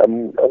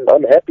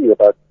I'm happy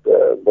about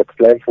what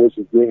Slam Force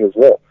is doing as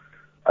well.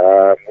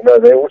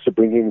 They're also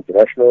bringing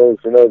internationals.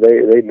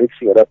 They're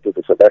mixing it up with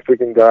the South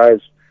African guys.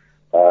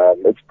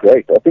 It's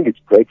great. I think it's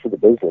great for the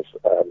business.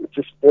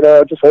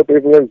 I just hope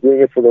everyone's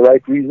doing it for the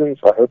right reasons.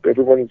 I hope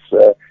everyone's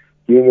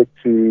doing it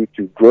to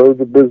grow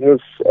the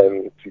business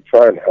and to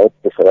try and help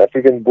the South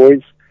African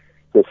boys.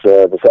 Because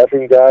the South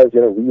African guys,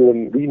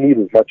 we need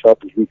as much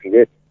help as we can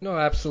get. No,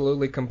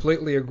 absolutely,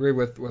 completely agree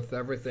with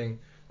everything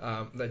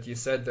that you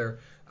said there.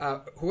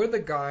 Who are the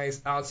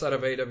guys outside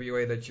of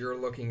AWA that you're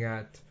looking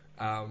at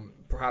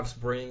perhaps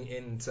bringing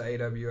into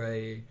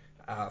AWA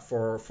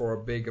for a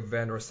big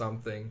event or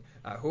something?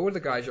 Who are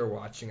the guys you're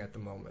watching at the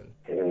moment?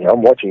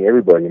 I'm watching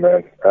everybody,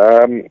 man.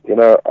 I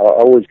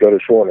always go to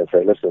Sean and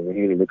say, listen, we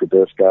need to look at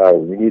this guy, or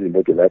we need to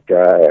look at that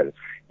guy, and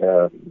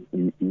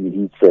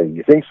he'd say,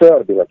 you think so?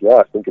 I'd be like, yeah,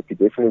 I think it could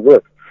definitely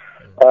work.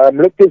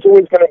 Look, there's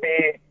always going to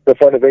be the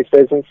front of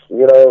stations.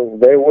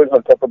 They're always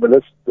on top of the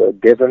list.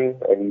 Devin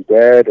and his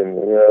dad, and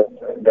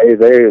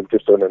they're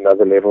just on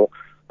another level.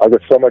 I've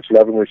got so much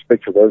love and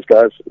respect for those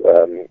guys.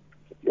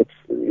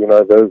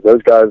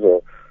 Those guys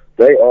are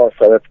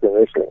South African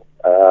wrestling.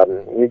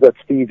 You've got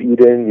Steve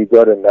Eden, you've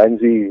got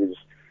Ananzi, who's,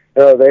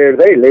 they're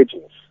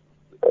legends.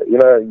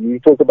 You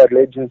talk about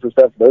legends and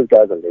stuff, those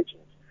guys are legends.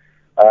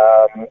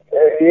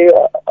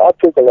 I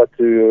talk a lot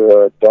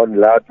to Don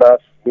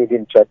Loudmouth. Me and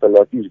him chat a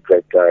lot. He's a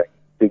great guy,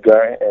 big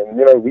guy, and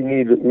we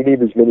need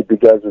as many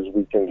big guys as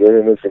we can get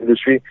in this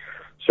industry.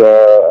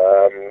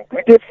 So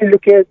we definitely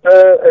look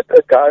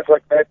at guys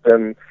like that,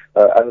 and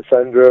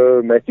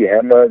Alessandro, Matthew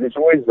Hammer. There's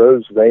always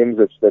those names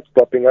that's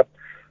popping up,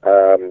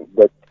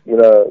 but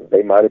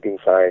they might have been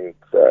signed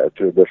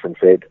to a different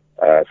Fed.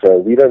 So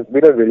we don't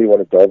really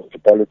want to delve into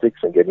politics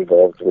and get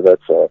involved with that.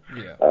 So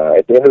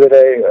at the end of the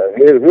day,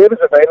 whoever's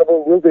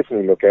available, we'll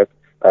definitely look at.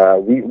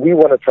 We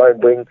want to try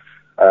and bring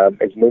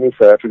as many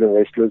South African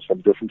wrestlers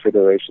from different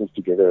federations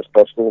together as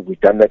possible. We've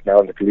done that now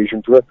on the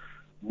Collision Tour.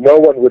 No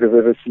one would have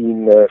ever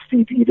seen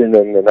Steve Eden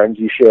and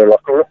Nanji share a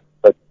locker room,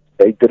 but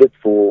they did it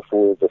for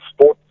the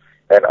sport,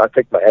 and I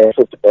take my hands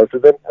off to both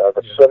of them. I've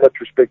got so much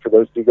respect for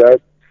those two guys.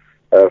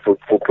 For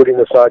putting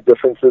aside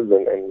differences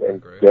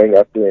and going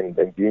out there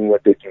and doing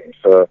what they do.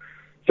 So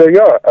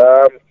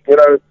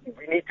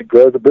we need to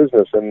grow the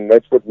business, and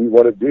that's what we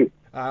want to do.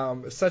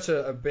 Such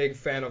a big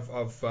fan of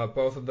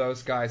both of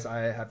those guys.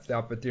 I have the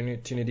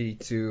opportunity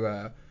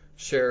to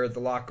share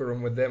the locker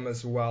room with them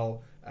as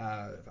well.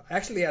 I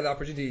actually had the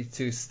opportunity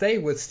to stay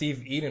with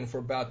Steve Eden for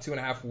about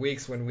 2.5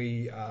 weeks when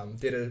we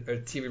did a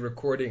TV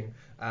recording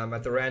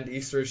at the Rand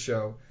Easter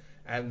show,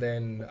 and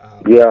then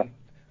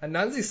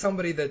Ananzi's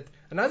somebody that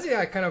Ananzi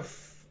I kind of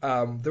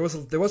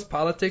there was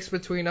politics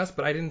between us,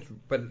 but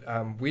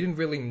we didn't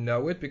really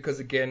know it because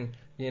again,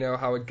 you know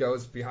how it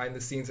goes behind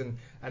the scenes, and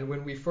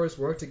when we first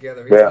worked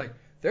together, he's like,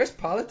 there's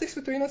politics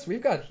between us,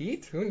 we've got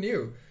heat, who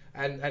knew?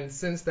 And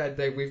since that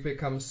day we've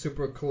become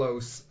super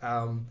close.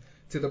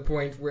 To the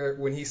point where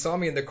when he saw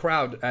me in the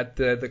crowd at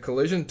the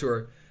Collision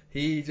tour,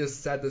 he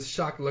just had this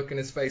shocked look in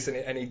his face,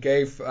 and he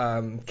gave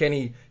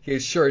Kenny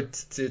his shirt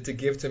to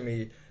give to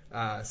me.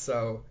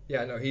 So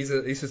yeah, no, he's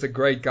just a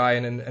great guy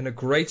and a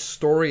great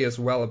story as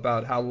well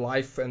about how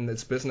life and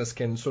this business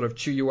can sort of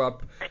chew you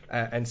up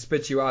and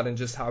spit you out, and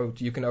just how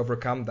you can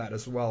overcome that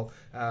as well.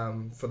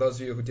 For those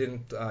of you who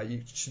didn't,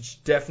 you should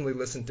definitely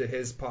listen to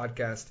his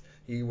podcast.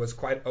 He was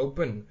quite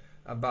open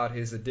about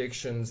his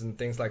addictions and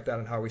things like that,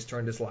 and how he's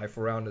turned his life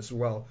around as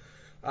well.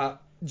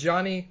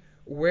 Johnny,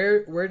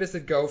 where does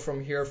it go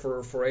from here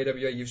for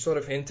AWA? You've sort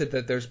of hinted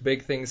that there's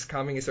big things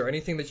coming. Is there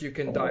anything that you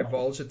can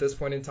divulge at this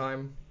point in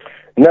time?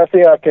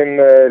 Nothing I can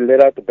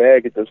let out the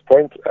bag at this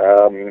point,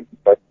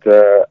 but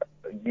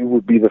you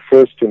would be the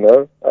first to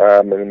know,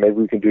 and maybe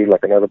we can do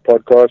like another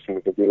podcast and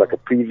we can do like a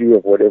preview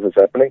of whatever's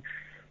happening.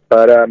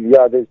 But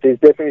yeah, there's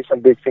definitely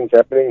some big things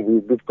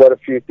happening. We've got a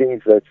few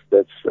things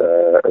that's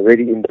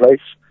already in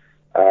place.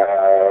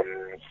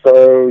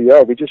 So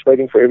yeah, we're just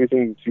waiting for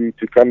everything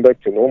to come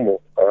back to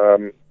normal.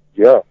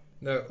 Yeah.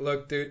 No,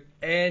 look, dude.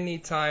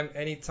 Anytime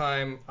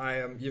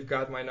you've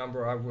got my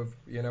number.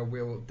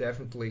 We'll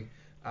definitely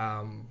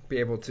be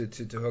able to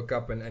hook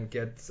up and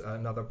get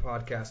another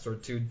podcast or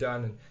two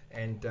done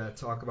and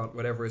talk about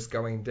whatever is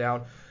going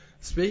down.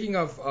 Speaking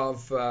of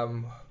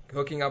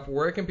hooking up,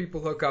 where can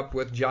people hook up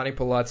with Johnny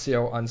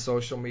Palazzio on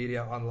social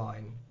media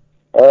online?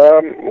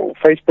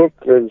 Facebook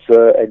is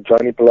at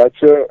Johnny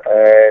Palazzio,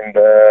 and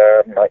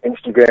my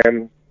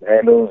Instagram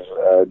handles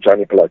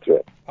Johnny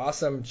Palazzio.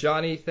 Awesome,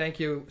 Johnny. Thank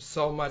you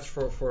so much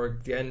for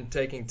again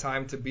taking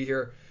time to be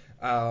here.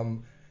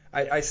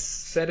 I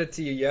said it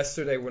to you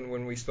yesterday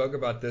when we spoke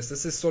about this.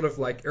 This is sort of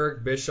like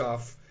Eric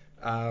Bischoff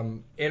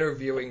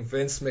interviewing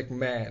Vince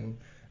McMahon.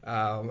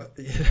 There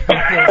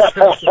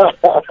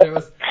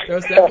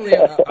was definitely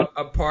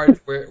a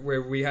part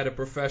where we had a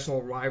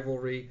professional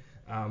rivalry,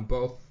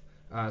 both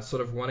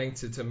sort of wanting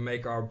to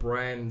make our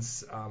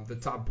brands the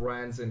top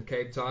brands in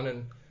Cape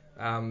Town,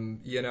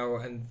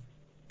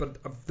 but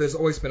there's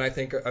always been, I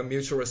think, a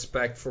mutual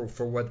respect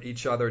for what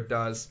each other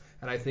does,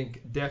 and I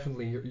think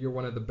definitely you're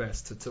one of the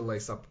best to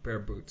lace up a pair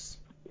of boots.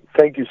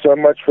 Thank you so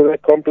much for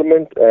that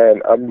compliment,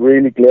 and I'm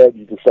really glad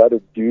you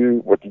decided to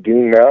do what you're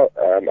doing now.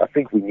 I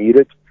think we need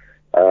it.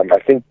 I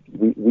think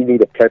we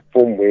need a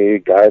platform where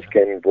guys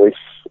can voice,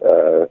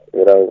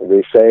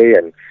 their say,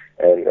 and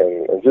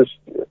just,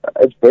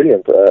 it's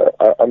brilliant.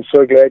 I'm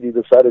so glad you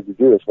decided to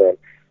do this, man.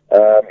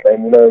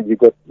 And you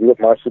got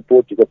my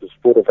support, you got the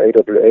support of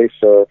AWA,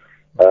 so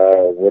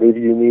whatever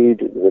you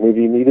need, whenever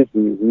you need it,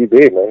 we're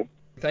there, man.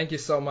 Thank you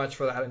so much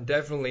for that, and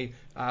definitely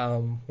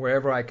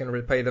wherever I can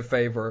repay the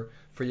favor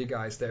for you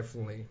guys,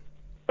 definitely.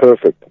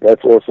 Perfect.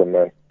 That's awesome,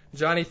 man.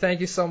 Johnny,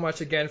 thank you so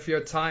much again for your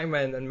time,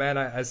 and man,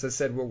 as I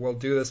said, we'll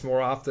do this more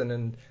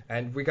often,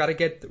 and we gotta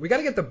get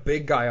the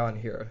big guy on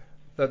here,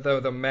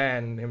 the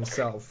man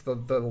himself,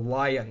 the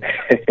lion.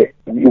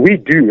 We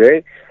do,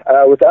 eh?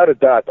 Without a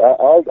doubt.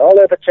 I'll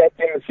have a chat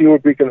to him and see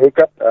what we can hook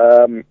up.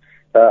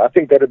 I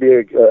think that'll be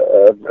a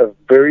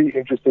very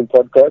interesting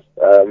podcast.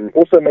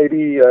 Also,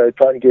 maybe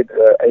try and get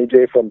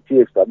AJ from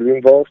TXW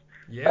involved.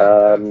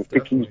 Yeah,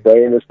 pick his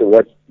brain as to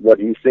what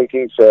he's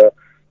thinking. So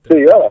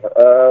yeah,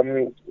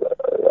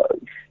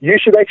 you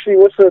should actually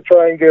also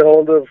try and get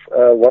hold of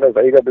one of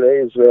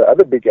AWA's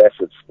other big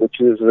assets, which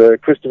is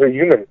Christopher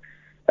Human,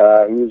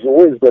 who's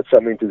always got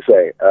something to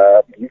say.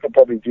 You could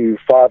probably do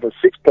 5 or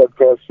 6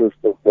 podcasts with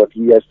what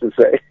he has to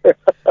say.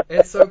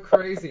 It's so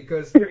crazy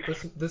because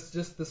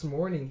this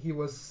morning he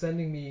was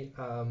sending me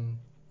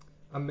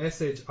a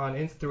message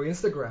through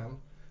Instagram.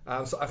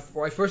 So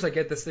I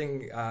get this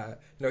thing,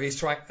 he's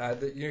trying,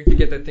 you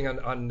get that thing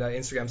on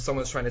Instagram,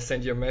 someone's trying to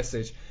send you a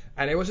message,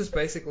 and it was just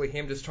basically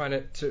him just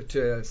trying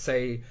to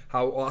say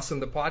how awesome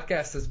the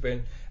podcast has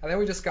been, and then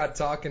we just got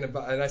talking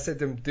about, and I said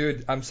to him,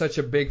 dude, I'm such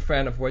a big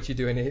fan of what you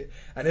do,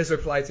 and his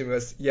reply to me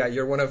was, yeah,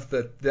 you're one of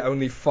the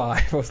only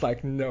 5. I was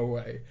like, no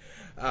way.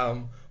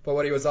 But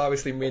what he was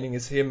obviously meaning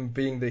is him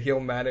being the heel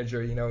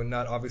manager,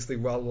 not obviously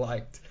well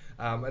liked.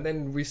 And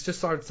then we just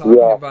started talking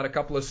about a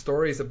couple of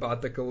stories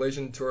about the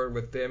Collision tour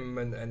with him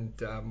and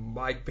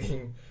Mike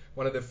being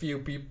one of the few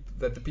people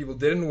that the people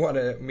didn't want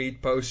to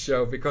meet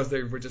post-show because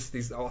they were just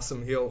these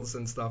awesome heels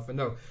and stuff. And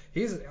no,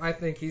 I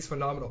think he's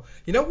phenomenal.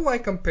 You know who I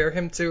compare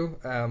him to?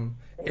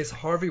 Is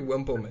Harvey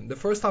Wimpleman. The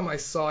first time I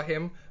saw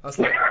him, I was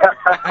like,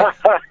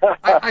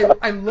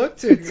 I looked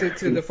to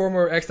the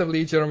former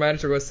XWE general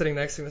manager who was sitting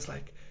next to him. I was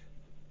like,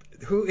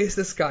 who is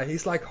this guy?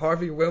 He's like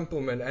Harvey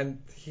Wimpleman,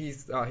 and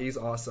he's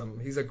awesome.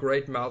 He's a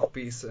great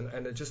mouthpiece,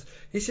 and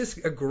he's just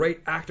a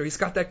great actor. He's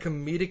got that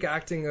comedic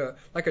acting,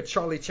 like a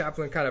Charlie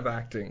Chaplin kind of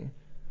acting.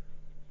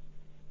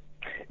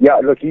 Yeah,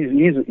 look, he's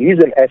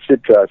an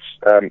asset to us,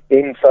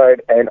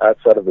 inside and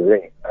outside of the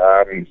ring.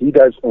 He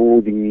does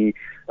all the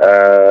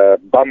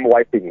bum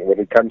wiping when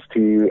it comes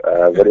to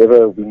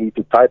whatever we need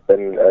to type,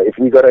 and if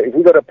we got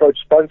to approach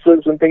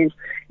sponsors and things,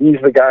 he's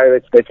the guy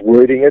that's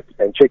wording it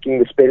and checking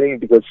the spelling,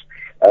 because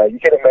you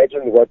can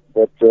imagine what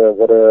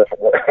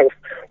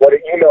an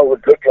email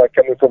would look like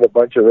coming from a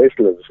bunch of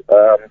wrestlers.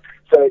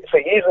 So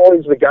he's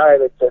always the guy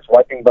that's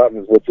wiping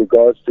buttons with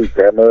regards to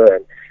grammar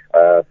and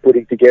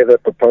putting together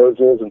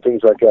proposals and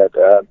things like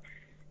that.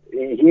 He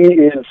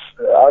is,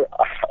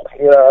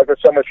 I've got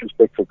so much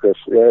respect for Chris.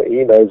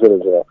 He knows it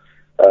as well.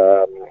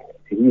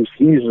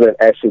 He's an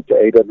asset to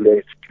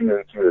AWS through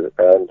and through,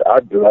 and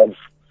I'd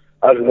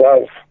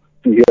love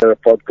to hear a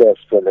podcast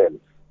from him.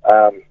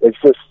 It's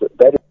just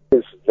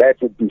that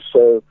would be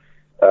so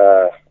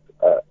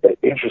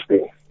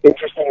interesting.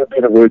 Interesting would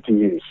be the word to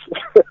use.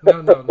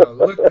 No.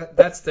 Look,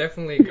 that's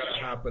definitely gonna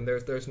happen.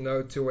 There's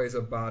no two ways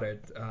about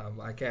it.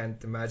 I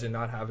can't imagine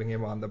not having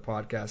him on the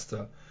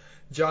podcast.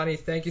 Johnny,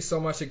 thank you so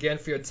much again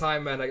for your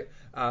time, man.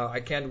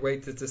 I can't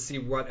wait to see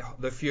what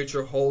the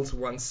future holds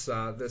once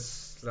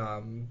this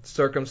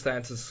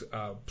circumstances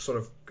sort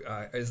of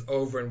is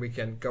over and we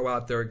can go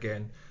out there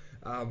again.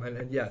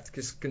 And yeah,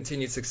 just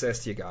continued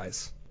success to you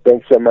guys.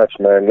 Thanks so much,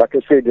 man. Like I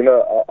said,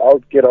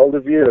 I'll get hold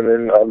of you, and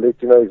then I'll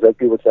let you know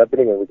exactly what's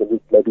happening, and we can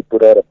just maybe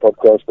put out a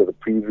podcast with a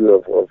preview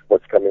of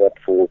what's coming up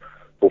for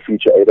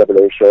future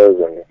AWA shows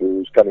and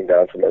who's coming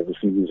down from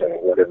overseas and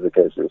whatever the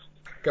case is.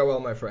 Go well,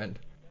 my friend.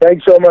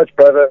 Thanks so much,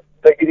 brother.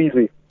 Take it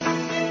easy.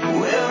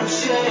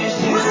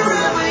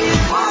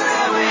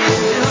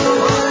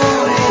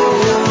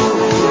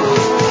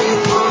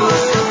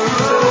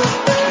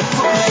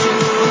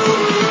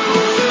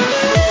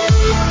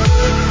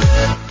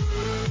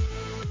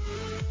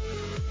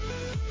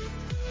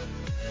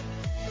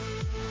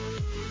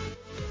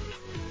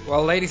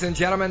 Well, ladies and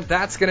gentlemen,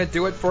 that's going to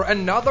do it for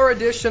another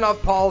edition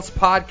of Paul's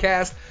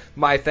Podcast.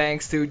 My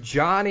thanks to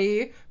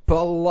Johnny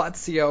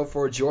Palazzio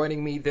for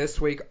joining me this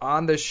week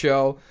on the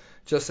show.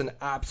 Just an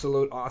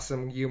absolute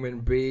awesome human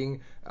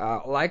being.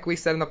 Like we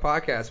said in the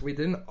podcast, we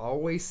didn't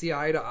always see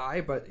eye to eye,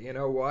 but you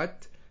know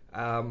what?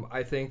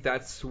 I think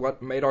that's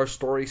what made our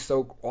story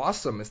so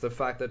awesome, is the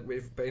fact that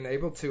we've been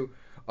able to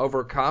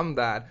overcome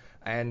that.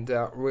 And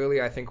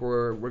really, I think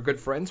we're good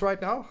friends right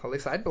now. At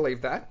least I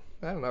believe that.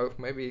 I don't know,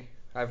 maybe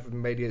I haven't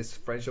made his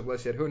friendship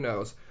list yet, who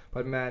knows.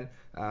 But man,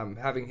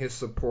 having his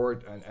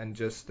support and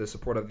just the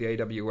support of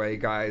the AWA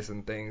guys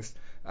and things,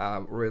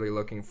 really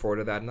looking forward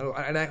to that.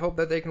 And I hope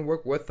that they can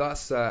work with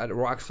us at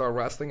Rockstar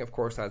Wrestling. Of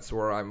course, that's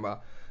where I'm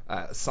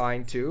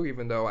signed to,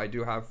 even though I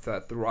do have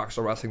through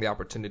Rockstar Wrestling the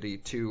opportunity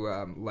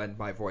to lend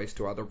my voice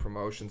to other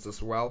promotions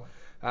as well.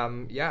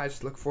 I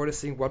just look forward to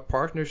seeing what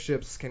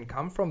partnerships can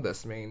come from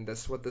this. I mean,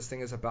 that's what this thing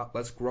is about.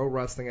 Let's grow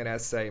wrestling in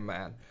SA,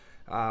 man.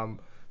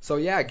 So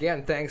yeah,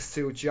 again, thanks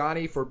to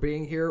Johnny for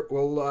being here.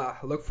 We'll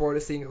look forward to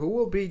seeing who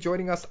will be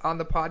joining us on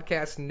the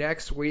podcast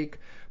next week.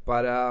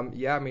 But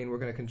we're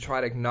going to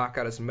try to knock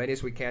out as many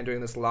as we can during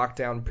this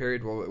lockdown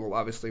period. We'll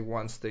obviously,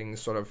 once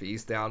things sort of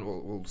ease down,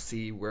 we'll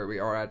see where we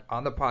are at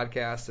on the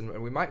podcast,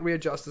 and we might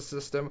readjust the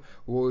system.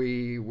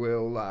 We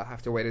will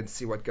have to wait and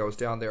see what goes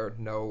down there.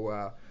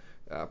 No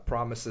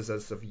promises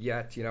as of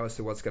yet, as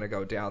to what's going to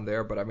go down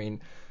there. But I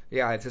mean,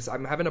 yeah,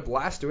 I'm having a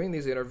blast doing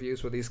these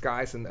interviews with these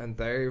guys, and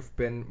they've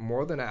been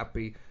more than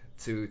happy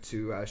to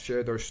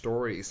share their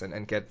stories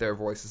and get their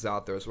voices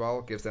out there as well.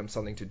 It gives them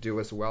something to do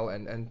as well,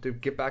 and to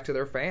give back to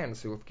their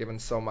fans who have given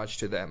so much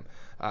to them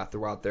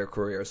throughout their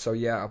careers. So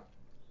yeah,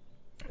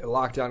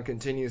 lockdown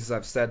continues, as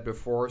I've said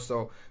before,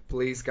 so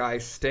please,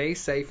 guys, stay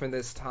safe in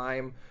this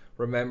time.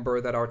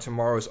 Remember that our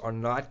tomorrows are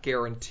not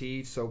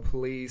guaranteed, so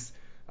please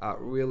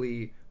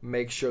really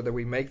make sure that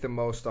we make the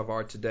most of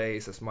our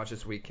todays as much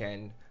as we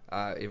can,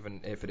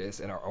 even if it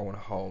is in our own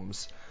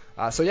homes.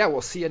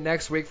 We'll see you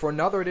next week for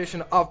another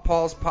edition of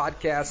Paul's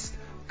Podcast.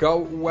 Go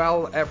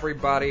well,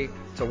 everybody,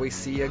 till we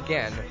see you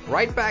again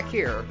right back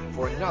here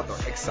for another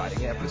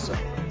exciting episode.